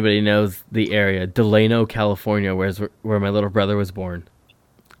 if anybody knows the area, Delano, California, where my little brother was born,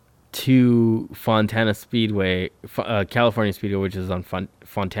 to Fontana Speedway, California Speedway, which is on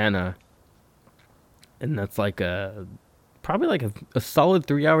Fontana, and that's like probably like a solid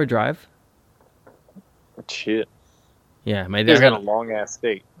 3-hour drive. Shit. Yeah, my dad got a long ass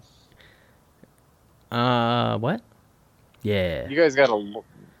state. What? Yeah. You guys got a.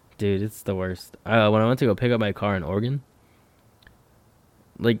 Dude, it's the worst. When I went to go pick up my car in Oregon.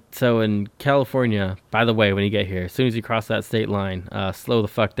 Like, so in California, by the way, when you get here, as soon as you cross that state line, slow the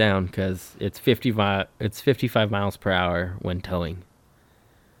fuck down, because it's 55 miles per hour when towing.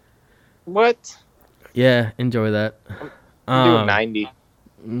 What? Yeah, enjoy that. I'm doing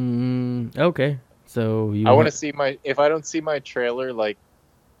 90. Okay. So I want to see if I don't see my trailer, like,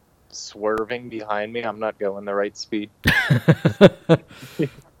 swerving behind me, I'm not going the right speed.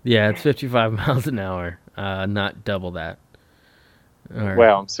 Yeah, it's 55 miles an hour, not double that. Right.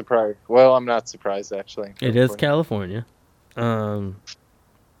 Well, I'm surprised. Well, I'm not surprised, actually. It is California. So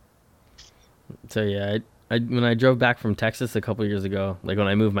yeah, when I drove back from Texas a couple years ago, like when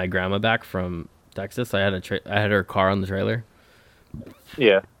I moved my grandma back from Texas, I had her car on the trailer.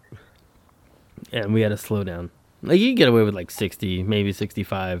 Yeah. And we had to slow down. Like, you can get away with like 60, maybe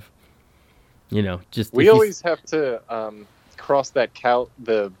 65. You know, just we always have to cross that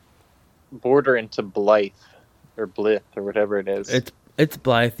the border into Blythe or Blythe or whatever it is. It's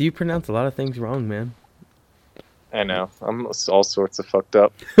Blythe. You pronounce a lot of things wrong, man. I know. I'm all sorts of fucked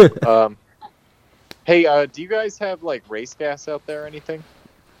up. Hey, do you guys have like race gas out there or anything?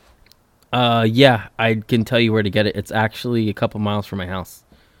 Yeah, I can tell you where to get it. It's actually a couple miles from my house.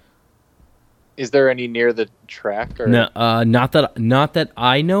 Is there any near the track? Or? No, not that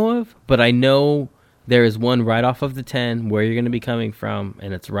I know of, but I know there is one right off of the 10 where you're going to be coming from,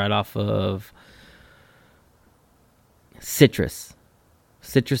 and it's right off of Citrus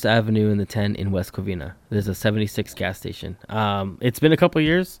Avenue in the 10 in West Covina. There's a 76 gas station. It's been a couple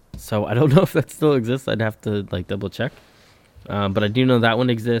years, so I don't know if that still exists. I'd have to like double check. But I do know that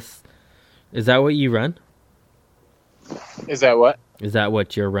one exists. Is that what you run? Is that what? Is that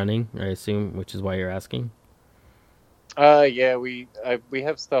what you're running, I assume, which is why you're asking? Yeah, we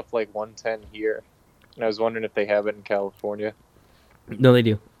have stuff like 110 here. And I was wondering if they have it in California. No, they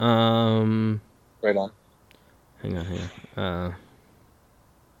do. Right on. Hang on.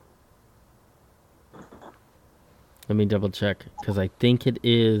 Let me double check, because I think it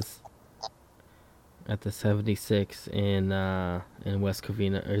is at the 76 in West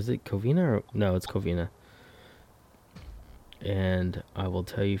Covina. Or is it Covina? Or no, it's Covina. And I will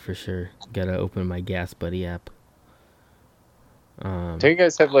tell you for sure. Gotta open my Gas Buddy app. Do you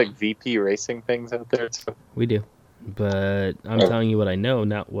guys have like VP racing things out there too? We do, but I'm telling you what I know,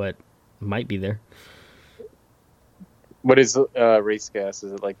 not what might be there. What is race gas?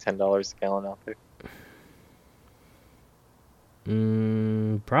 Is it like $10 a gallon out there?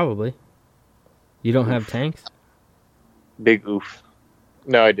 Probably. You don't have tanks? Big oof.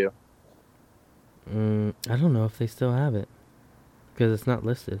 No, I do. I don't know if they still have it, because it's not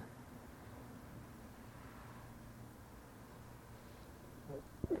listed.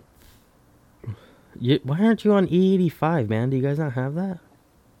 Why aren't you on E85, man? Do you guys not have that?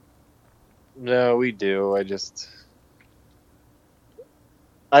 No, we do.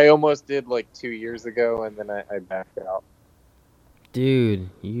 I almost did like 2 years ago, and then I backed out. Dude,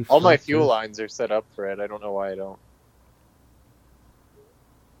 you All my fucked fuel this. lines are set up for it. I don't know why I don't.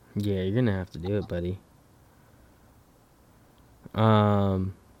 Yeah, you're gonna have to do it, buddy.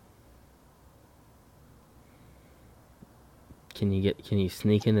 Um, can you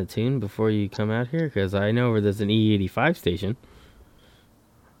sneak in a tune before you come out here? Because I know where there's an E85 station.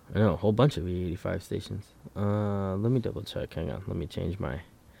 I know a whole bunch of E85 stations. Let me double check. Hang on. Let me change my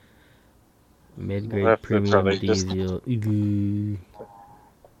mid-grade We'll have to premium probably just- diesel.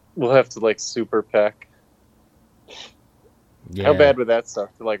 We'll have to like super pack. Yeah. How bad would that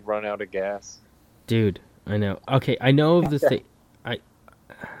suck to like run out of gas? Dude, I know. Okay, I know of this thing.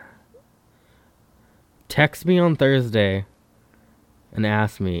 Text me on Thursday and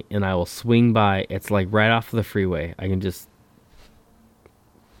ask me, and I will swing by. It's like right off the freeway. I can just.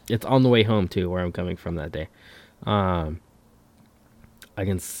 It's on the way home too, where I'm coming from that day. I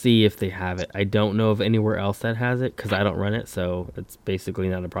can see if they have it. I don't know of anywhere else that has it because I don't run it, so it's basically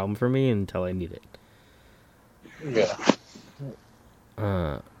not a problem for me until I need it. Yeah.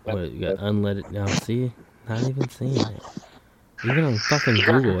 What you got? Unleaded? No, see, not even seeing it. Even on fucking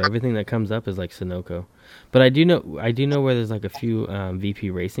Google, everything that comes up is like Sunoco. But I do know where there's like a few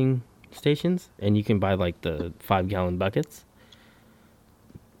VP Racing stations, and you can buy like the 5-gallon buckets.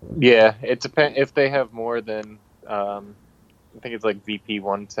 Yeah, it depends if they have more than. I think it's like VP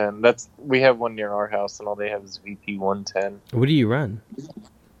 110. We have one near our house, and all they have is VP 110. What do you run?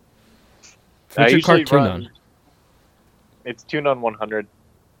 I What's your car usually tuned run- on? It's tuned on 100.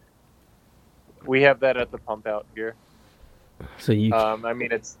 We have that at the pump out here. So you I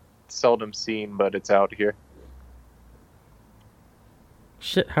mean, it's seldom seen, but it's out here.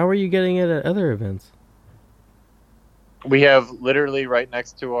 shit. How are you getting it at other events? We have literally right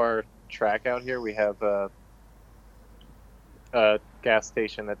next to our track out here. We have a gas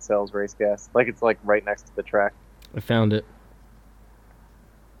station that sells race gas. Like it's like right next to the track. I found it.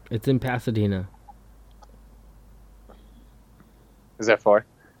 It's in Pasadena. Is that far?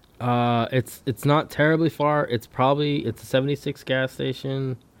 It's not terribly far. It's a 76 gas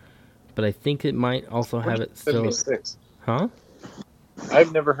station, but I think it might also have it still. 76. Huh?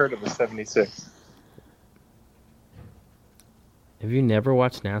 I've never heard of a 76. Have you never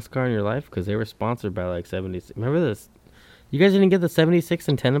watched NASCAR in your life? Because they were sponsored by like 76. Remember this? You guys didn't get the 76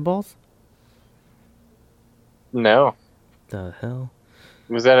 antenna balls? No. The hell?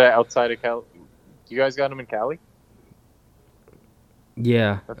 Was that outside of Cali? You guys got them in Cali?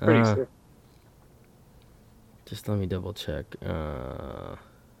 Yeah. That's pretty sick. Just let me double check.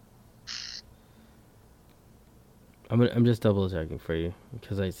 I'm just double checking for you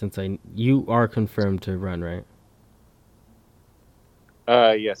because you are confirmed to run, right?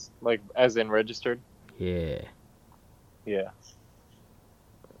 Yes. Like as in registered. Yeah. Yeah.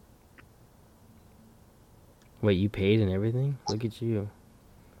 Wait, you paid and everything? Look at you,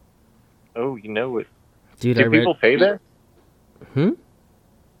 Oh, you know it. dude. Do people pay there? Hmm?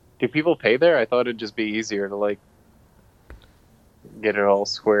 Do people pay there? I thought it'd just be easier to like get it all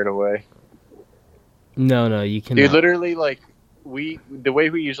squared away. No, you cannot. Dude, literally, like the way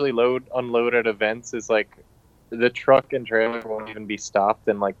we usually unload at events is like the truck and trailer won't even be stopped,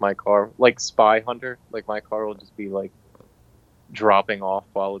 and like my car, like Spy Hunter, like my car will just be like dropping off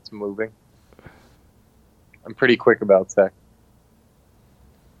while it's moving. I'm pretty quick about tech.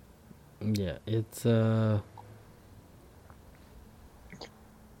 Yeah, it's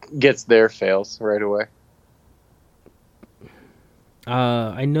Gets there, fails right away.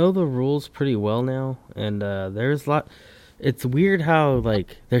 I know the rules pretty well now, and there's a lot. It's weird how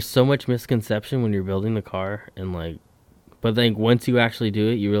like there's so much misconception when you're building the car, and like, but then once you actually do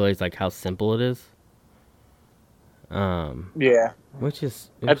it, you realize like how simple it is. Yeah,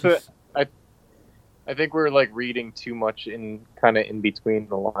 I think we're like reading too much in between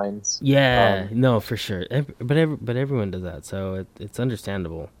the lines. Yeah, no, for sure. But everyone does that, so it's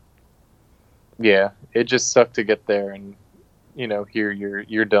understandable. Yeah, it just sucked to get there, and here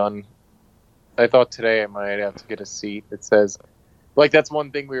you're done. I thought today I might have to get a seat. It says, like, that's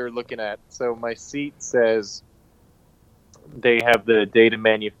one thing we were looking at. So my seat says they have the date of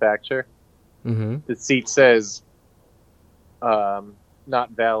manufacture. Mm-hmm. The seat says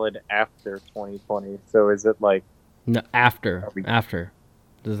not valid after 2020. So is it like No, after.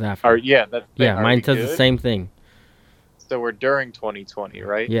 This is after. yeah, that's mine says the same thing. So we're during 2020,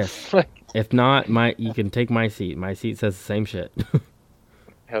 right? Yes. If not, you can take my seat. My seat says the same shit.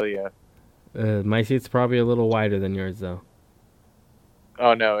 Hell yeah. My seat's probably a little wider than yours, though.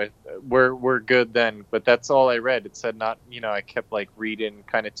 Oh no, we're good then. But that's all I read. It said not. I kept like reading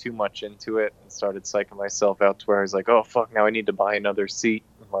kind of too much into it and started psyching myself out to where I was like, oh fuck, now I need to buy another seat.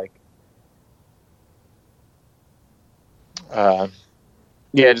 Like,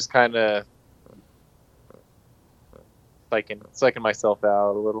 yeah, just kind of psyching myself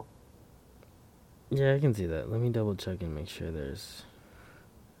out a little. Yeah, I can see that. Let me double check and make sure there's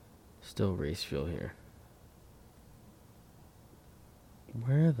still race fuel here.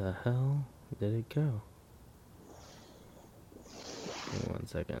 Where the hell did it go? Give me 1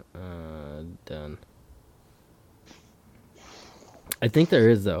 second. Done. I think there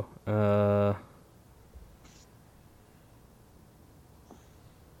is though.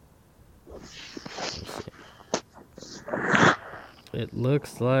 It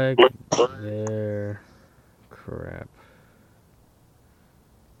looks like they're crap.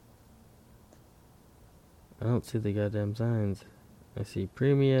 I don't see the goddamn signs. I see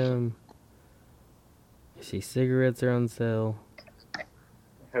premium. I see cigarettes are on sale.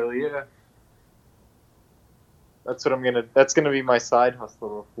 Hell yeah. That's gonna be my side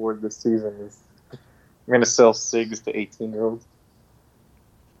hustle for this season. I'm gonna sell cigs to 18-year-olds.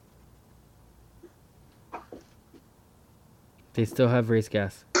 They still have race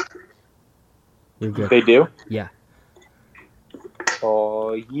gas. You're good. They do? Yeah.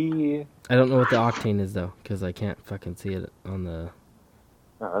 Oh yeah. I don't know what the octane is though, because I can't fucking see it on the.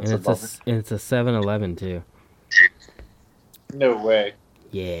 Oh, And it's a 7-Eleven too. No way.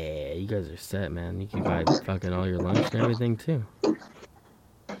 Yeah, you guys are set, man. You can buy fucking all your lunch and everything too.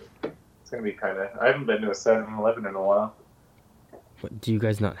 It's gonna be kind of. I haven't been to a 7-Eleven in a while. What, do you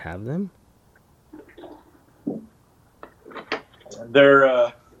guys not have them?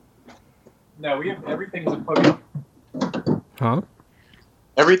 They're. No, we have everything's a fucking. Huh?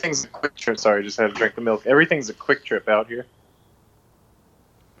 Everything's a quick trip. Sorry, I just had to drink the milk. Everything's a quick trip out here.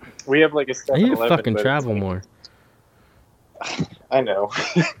 We have like a 7-Eleven. I need to fucking travel more. I know.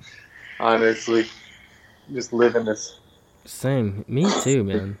 Honestly, just living this. Same. Me too,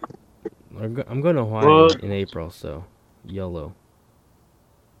 man. I'm going to Hawaii in April, so YOLO.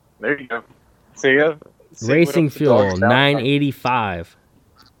 There you go. See ya. Racing fuel, $9.85.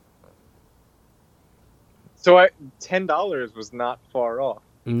 So $10 was not far off.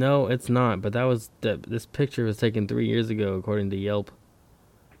 No, it's not. But this picture was taken 3 years ago, according to Yelp.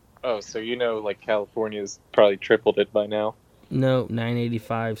 Oh, so like California's probably tripled it by now. No,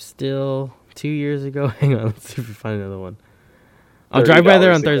 $9.85 still. 2 years ago. Hang on, let's see if we find another one. I'll drive by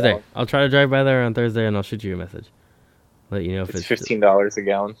there on Thursday. Gallon. I'll try to drive by there on Thursday, and I'll shoot you a message. Let you know if it's $15 a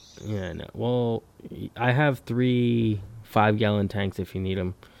gallon. Yeah, I know. Well, I have 3 5-gallon tanks if you need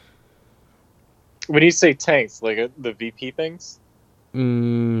them. When you say tanks, like the VP things?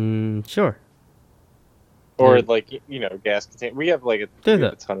 Sure. Or Yeah. like, gas container. We have like a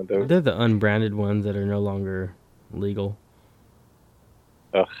ton of those. They're the unbranded ones that are no longer legal.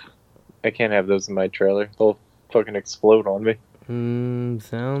 Ugh. I can't have those in my trailer. They'll fucking explode on me.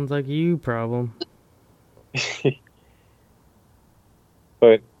 Sounds like you problem.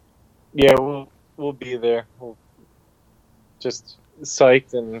 But yeah, we'll be there. We'll just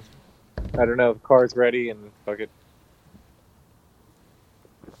psyched and I don't know, the car's ready and fuck it.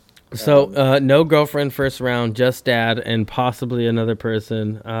 So, no girlfriend first round, just dad and possibly another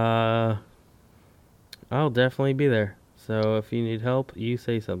person. I'll definitely be there. So if you need help, you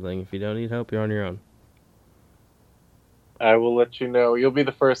say something. If you don't need help, you're on your own. I will let you know. You'll be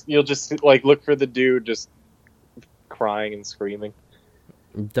the first. You'll just like look for the dude just crying and screaming.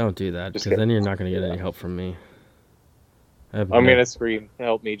 Don't do that, because then you're not going to get any help from me. I'm going to scream,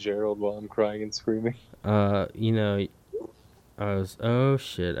 help me, Gerald, while I'm crying and screaming. Oh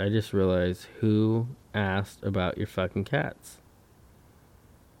shit, I just realized who asked about your fucking cats.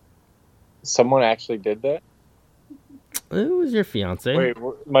 Someone actually did that? It was your fiance. Wait,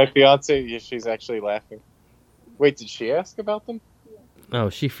 my fiance, yeah, she's actually laughing. Wait, did she ask about them? Oh,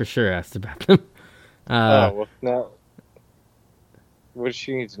 she for sure asked about them. Well, no. What does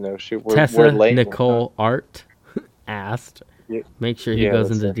she need to know? Tessa Nicole Art asked. Yeah. Make sure he goes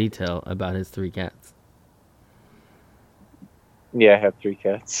into detail about his 3 cats. Yeah, I have 3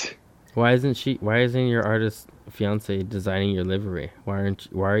 cats. Why isn't your artist fiance designing your livery? Why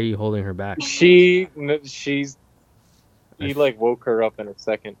are you holding her back? He like woke her up in a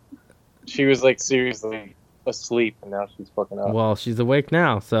second. She was like seriously asleep and now she's fucking up. Well, she's awake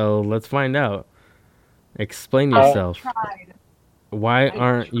now, so let's find out. Explain yourself. Why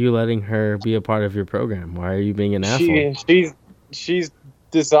aren't you letting her be a part of your program? Why are you being an asshole? She's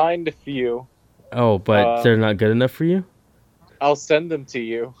designed a few. Oh, but they're not good enough for you? I'll send them to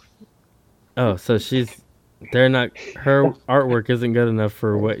you. Oh, so she's They're not. Her artwork isn't good enough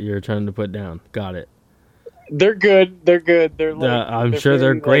for what you're trying to put down. Got it. They're good. They're good. They're like I'm sure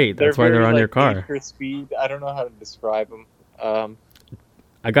they're great. That's why they're on your car. Need for speed. I don't know how to describe them.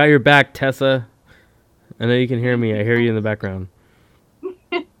 I got your back, Tessa. I know you can hear me. I hear you in the background.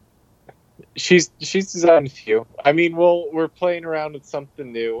 She's designed a few. I mean, we're playing around with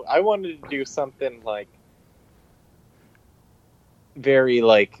something new. I wanted to do something like very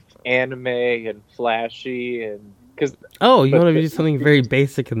like anime and flashy and because you want to do something very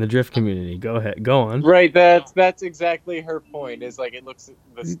basic in the drift community. Go ahead. Go on. Right, that's exactly her point. Is like it looks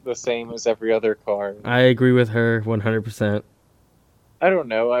the same as every other car. I agree with her 100%. I don't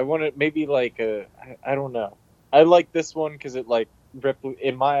know. I want it maybe like I don't know. I like this one because it like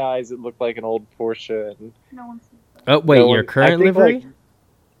in my eyes it looked like an old Porsche. And No one's. Oh wait, your current livery? Like,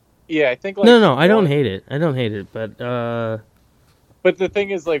 yeah, I think. Like, no, I don't hate it. But But the thing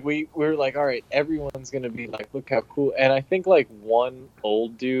is, like, we're like, all right, everyone's gonna be like, look how cool. And I think like one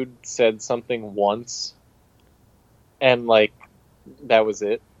old dude said something once, and like that was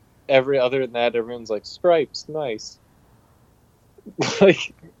it. Other than that, everyone's like, stripes, nice.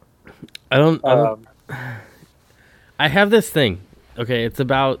 Like, I don't. I have this thing. Okay, it's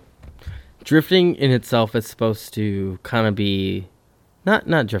about drifting in itself is supposed to kind of be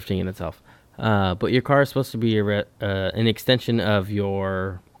not drifting in itself, but your car is supposed to be an extension of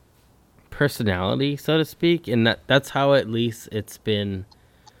your personality, so to speak, and that's how at least it's been.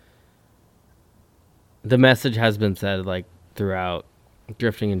 The message has been said like throughout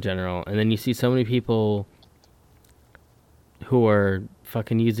drifting in general, and then you see so many people who are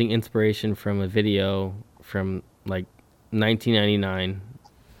fucking using inspiration from a video from like 1999.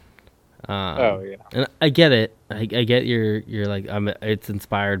 Oh yeah, and I get it. I get you're like it's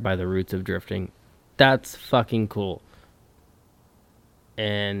inspired by the roots of drifting. That's fucking cool.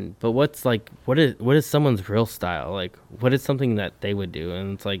 But what is someone's real style? Like what is something that they would do?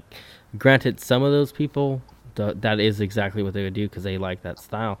 And it's like, granted, some of those people that is exactly what they would do because they like that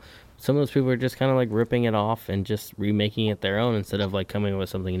style. Some of those people are just kind of like ripping it off and just remaking it their own instead of like coming up with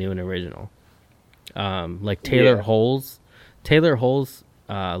something new and original. Like Taylor Hole's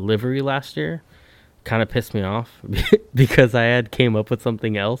livery last year kind of pissed me off because I had came up with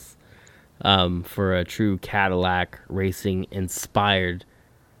something else for a true Cadillac racing inspired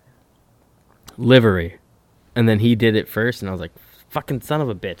livery, and then he did it first, and I was like, fucking son of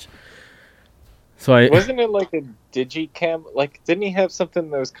a bitch. So wasn't it like a digicam? Like, didn't he have something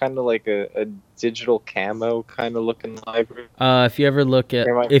that was kind of like a digital camo kind of looking livery? If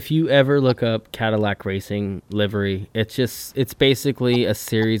you ever look up Cadillac racing livery, it's basically a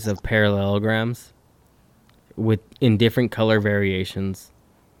series of parallelograms in different color variations.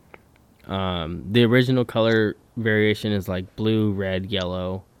 The original color variation is like blue, red,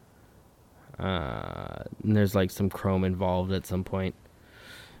 yellow. And there's like some chrome involved at some point.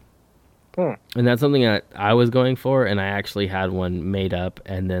 And that's something that I was going for, and I actually had one made up.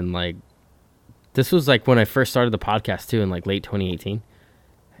 And then like, this was like when I first started the podcast too, in like late 2018.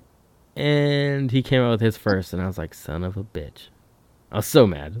 And he came out with his first, and I was like, son of a bitch. I was so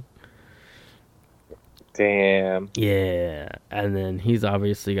mad. Damn. Yeah. And then he's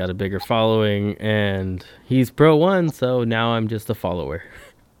obviously got a bigger following, and he's Pro 1, so now I'm just a follower.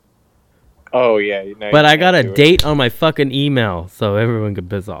 Oh, yeah. But I got a date on my fucking email, so everyone could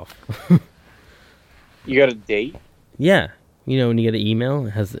piss off. You got a date? Yeah. You know when you get an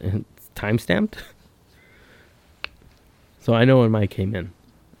email, it's time-stamped? So I know when mine came in.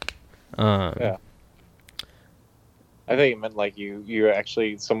 Yeah. I think it meant like you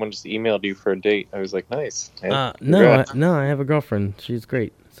actually, someone just emailed you for a date. I was like, nice. No, I have a girlfriend. She's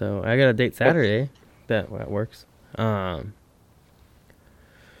great. So I got a date Saturday. That works.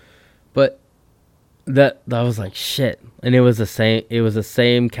 But that was like shit, and it was the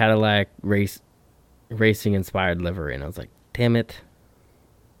same Cadillac racing inspired livery, and I was like, damn it.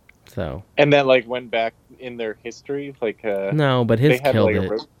 So and that like went back in their history, like no, but his killed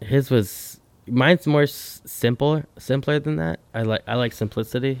it. His was mine's more simpler than that. I like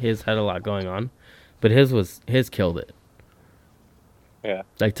simplicity. His had a lot going on, but his killed it. Yeah,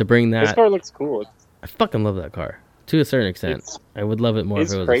 like to bring that. This car looks cool. I fucking love that car. To a certain extent, I would love it more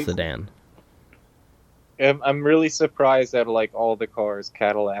if it was a sedan. I'm really surprised that like all the cars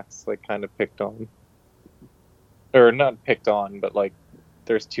Cadillacs like kind of picked on, or not picked on, but like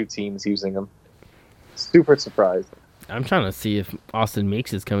there's two teams using them. Super surprised. I'm trying to see if Austin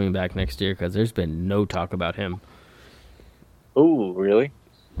Meeks is coming back next year because there's been no talk about him. Ooh, really?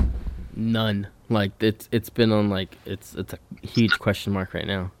 None. Like it's been on like it's a huge question mark right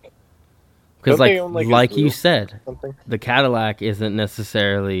now. Because like you said, the Cadillac isn't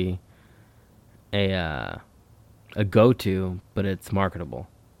necessarily a a go-to, but it's marketable.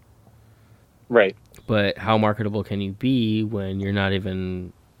 Right. But how marketable can you be when you're not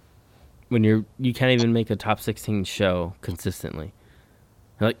even when you can't even make a top 16 show consistently,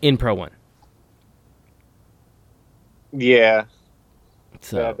 like in Pro 1. Yeah.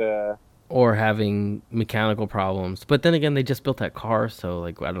 So or having mechanical problems. But then again, they just built that car, so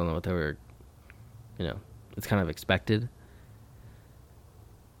like I don't know what they were. It's kind of expected.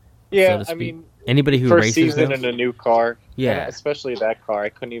 Yeah, so I mean, anybody who first races season now, in a new car, yeah, especially that car, I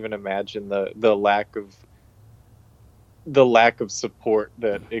couldn't even imagine the lack of support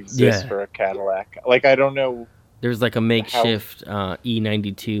that exists for a Cadillac. Like, I don't know. There's like a makeshift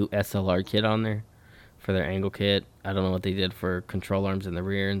E92 SLR kit on there for their angle kit. I don't know what they did for control arms in the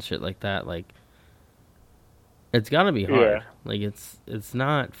rear and shit like that. Like, it's gotta be hard. Yeah. Like, it's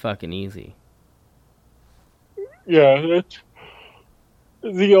not fucking easy. Yeah, that's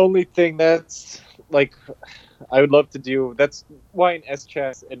the only thing that's like I would love to do. That's why an S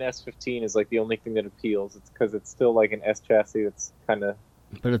chassis, an S15 is like the only thing that appeals. It's because it's still like an S chassis. That's kind of.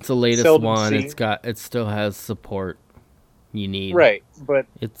 But it's the latest one. Seen. It still has support you need. Right, but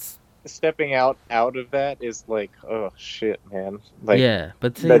it's stepping out of that is like, oh shit, man. Like, yeah,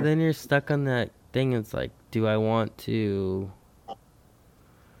 but see, then you're stuck on that thing. It's like, do I want to?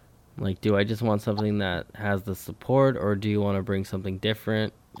 Like, do I just want something that has the support, or do you want to bring something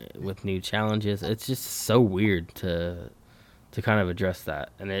different with new challenges? It's just so weird to kind of address that,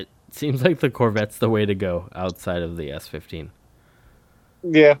 and it seems like the Corvette's the way to go outside of the S15.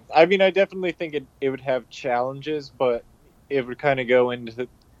 Yeah, I mean, I definitely think it would have challenges, but it would kind of go into.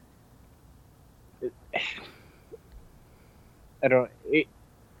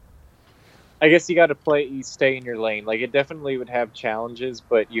 I guess you got to stay in your lane. Like, it definitely would have challenges,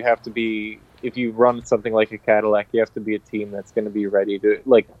 but you have to be, if you run something like a Cadillac, you have to be a team that's going to be ready to,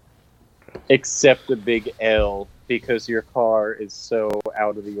 like, accept a big L because your car is so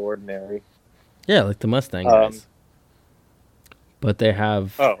out of the ordinary. Yeah, like the Mustang guys. But they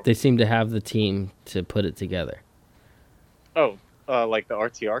seem to have the team to put it together. Oh, like the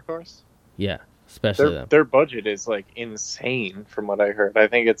RTR cars? Yeah, especially them. Their budget is, like, insane from what I heard. I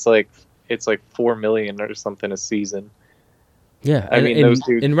think it's like $4 million or something a season. Yeah, I mean, those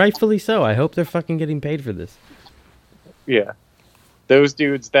dudes, and rightfully so. I hope they're fucking getting paid for this. Yeah, those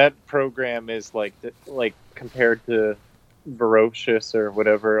dudes. That program is like compared to Ferocious or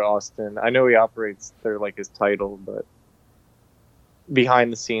whatever Austin. I know he operates their like his title, but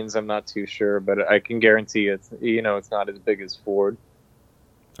behind the scenes, I'm not too sure. But I can guarantee it's not as big as Ford.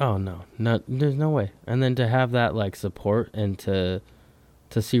 Oh no, there's no way. And then to have that like support and to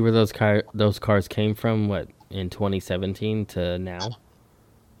see where those cars came from, what, in 2017 to now?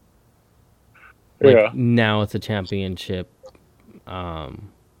 Like, yeah. Now it's a championship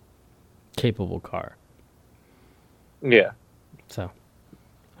capable car. Yeah. So,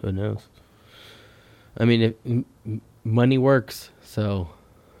 who knows? I mean, money works, so.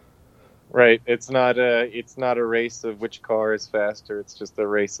 Right. It's not a race of which car is faster. It's just a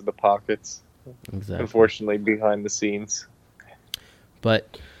race of the pockets. Exactly. Unfortunately, behind the scenes.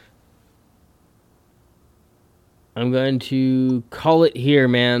 But I'm going to call it here,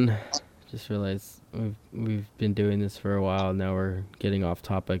 man. Just realized we've been doing this for a while. Now we're getting off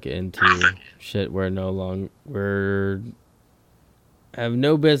topic into shit we're have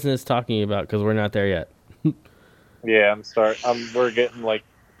no business talking about because we're not there yet. Yeah, I'm sorry. We're getting like,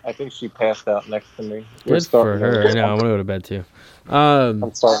 I think she passed out next to me. Good for her. No, I'm gonna go to bed too.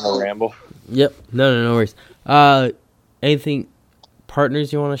 I'm starting to ramble. Yep. No worries. Anything?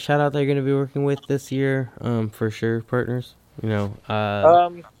 Partners you want to shout out that you're going to be working with this year? For sure, partners. People.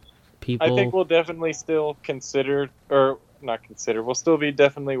 I think we'll definitely still consider, or not consider. We'll still be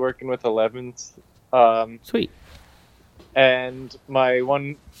definitely working with 11s. Sweet. And my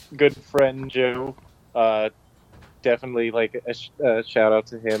one good friend Joe, definitely like a shout out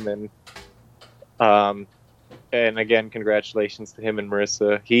to him, and again congratulations to him and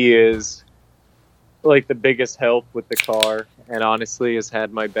Marissa. He is like the biggest help with the car, and honestly has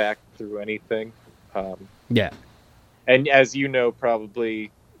had my back through anything. Yeah. And as you know, probably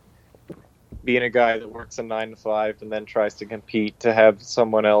being a guy that works a 9 to 5 and then tries to compete, to have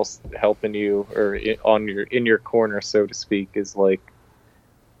someone else helping you or in your corner, so to speak, is like,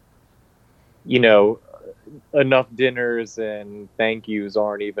 enough dinners and thank yous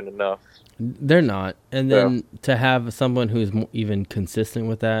aren't even enough. They're not. And then to have someone who's even consistent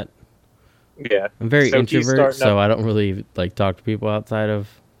with that. Yeah, I'm very introvert, so I don't really like talk to people outside of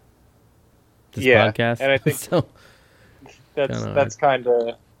this podcast. And I think so that's kind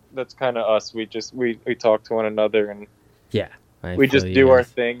of us. We talk to one another and yeah, we just do our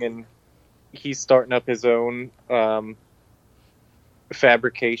thing, and he's starting up his own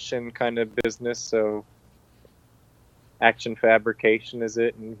fabrication kind of business. So Action Fabrication is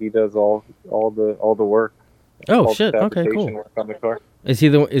it, and he does all the work. Oh all shit! the Okay, fabrication cool. work on the car. Is he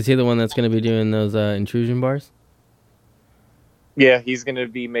the one that's going to be doing those intrusion bars? Yeah, he's gonna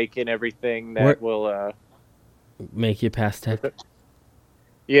be making everything that will make you pass tech.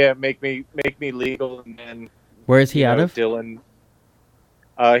 Yeah, make me legal, and then where is he out of? Dylan.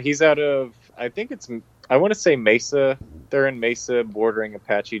 He's out of I want to say Mesa. They're in Mesa, bordering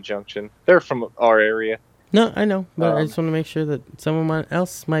Apache Junction. They're from our area. No, I know, but I just want to make sure that someone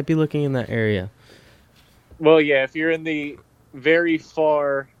else might be looking in that area. Well, yeah, if you're in the very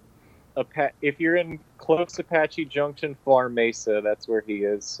far, if you're in close Apache Junction, far Mesa, that's where he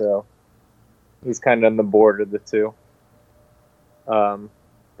is. So he's kind of on the border of the two. But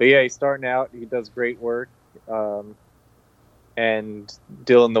yeah, he's starting out. He does great work. And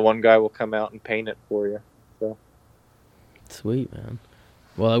Dylan, the one guy, will come out and paint it for you. So sweet, man.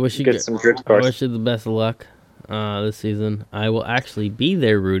 Well, I wish you get some drift cars. I wish you the best of luck this season. I will actually be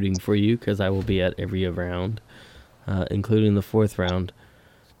there rooting for you because I will be at every round, including the 4th round,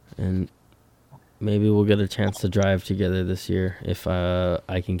 and maybe we'll get a chance to drive together this year if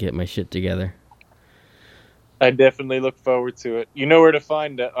I can get my shit together. I definitely look forward to it. You know where to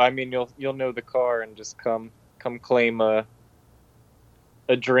find it. I mean, you'll know the car and just come claim a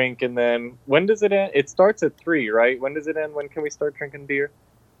drink, and then when does it end? It starts at 3, right? When does it end? When can we start drinking beer?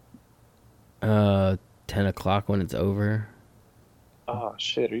 10 o'clock when it's over. Oh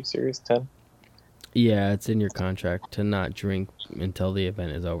shit! Are you serious? 10? Yeah, it's in your contract to not drink until the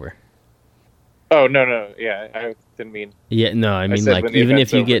event is over. Oh no! Yeah, I didn't mean. Yeah, no, I mean like even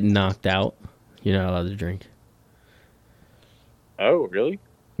if you get knocked out, you're not allowed to drink. Oh really?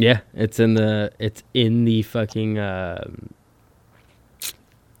 Yeah, it's in the fucking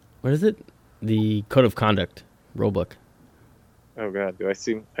what is it? The code of conduct rulebook. Oh god, I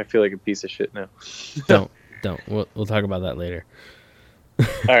feel like a piece of shit now. Don't. We'll talk about that later. All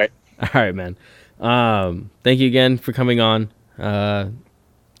right. All right, man. Thank you again for coming on.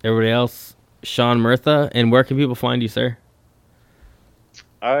 Everybody else, Sean Murtha, and where can people find you, sir?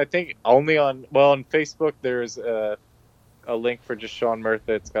 I think only on Facebook there's a link for just Sean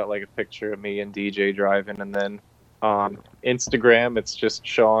Murtha. It's got like a picture of me and DJ driving, and then on Instagram it's just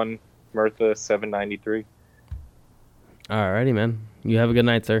Sean Murtha 793. Alrighty, man. You have a good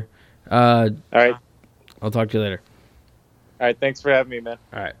night, sir. All right. I'll talk to you later. All right. Thanks for having me, man.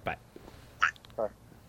 All right. Bye.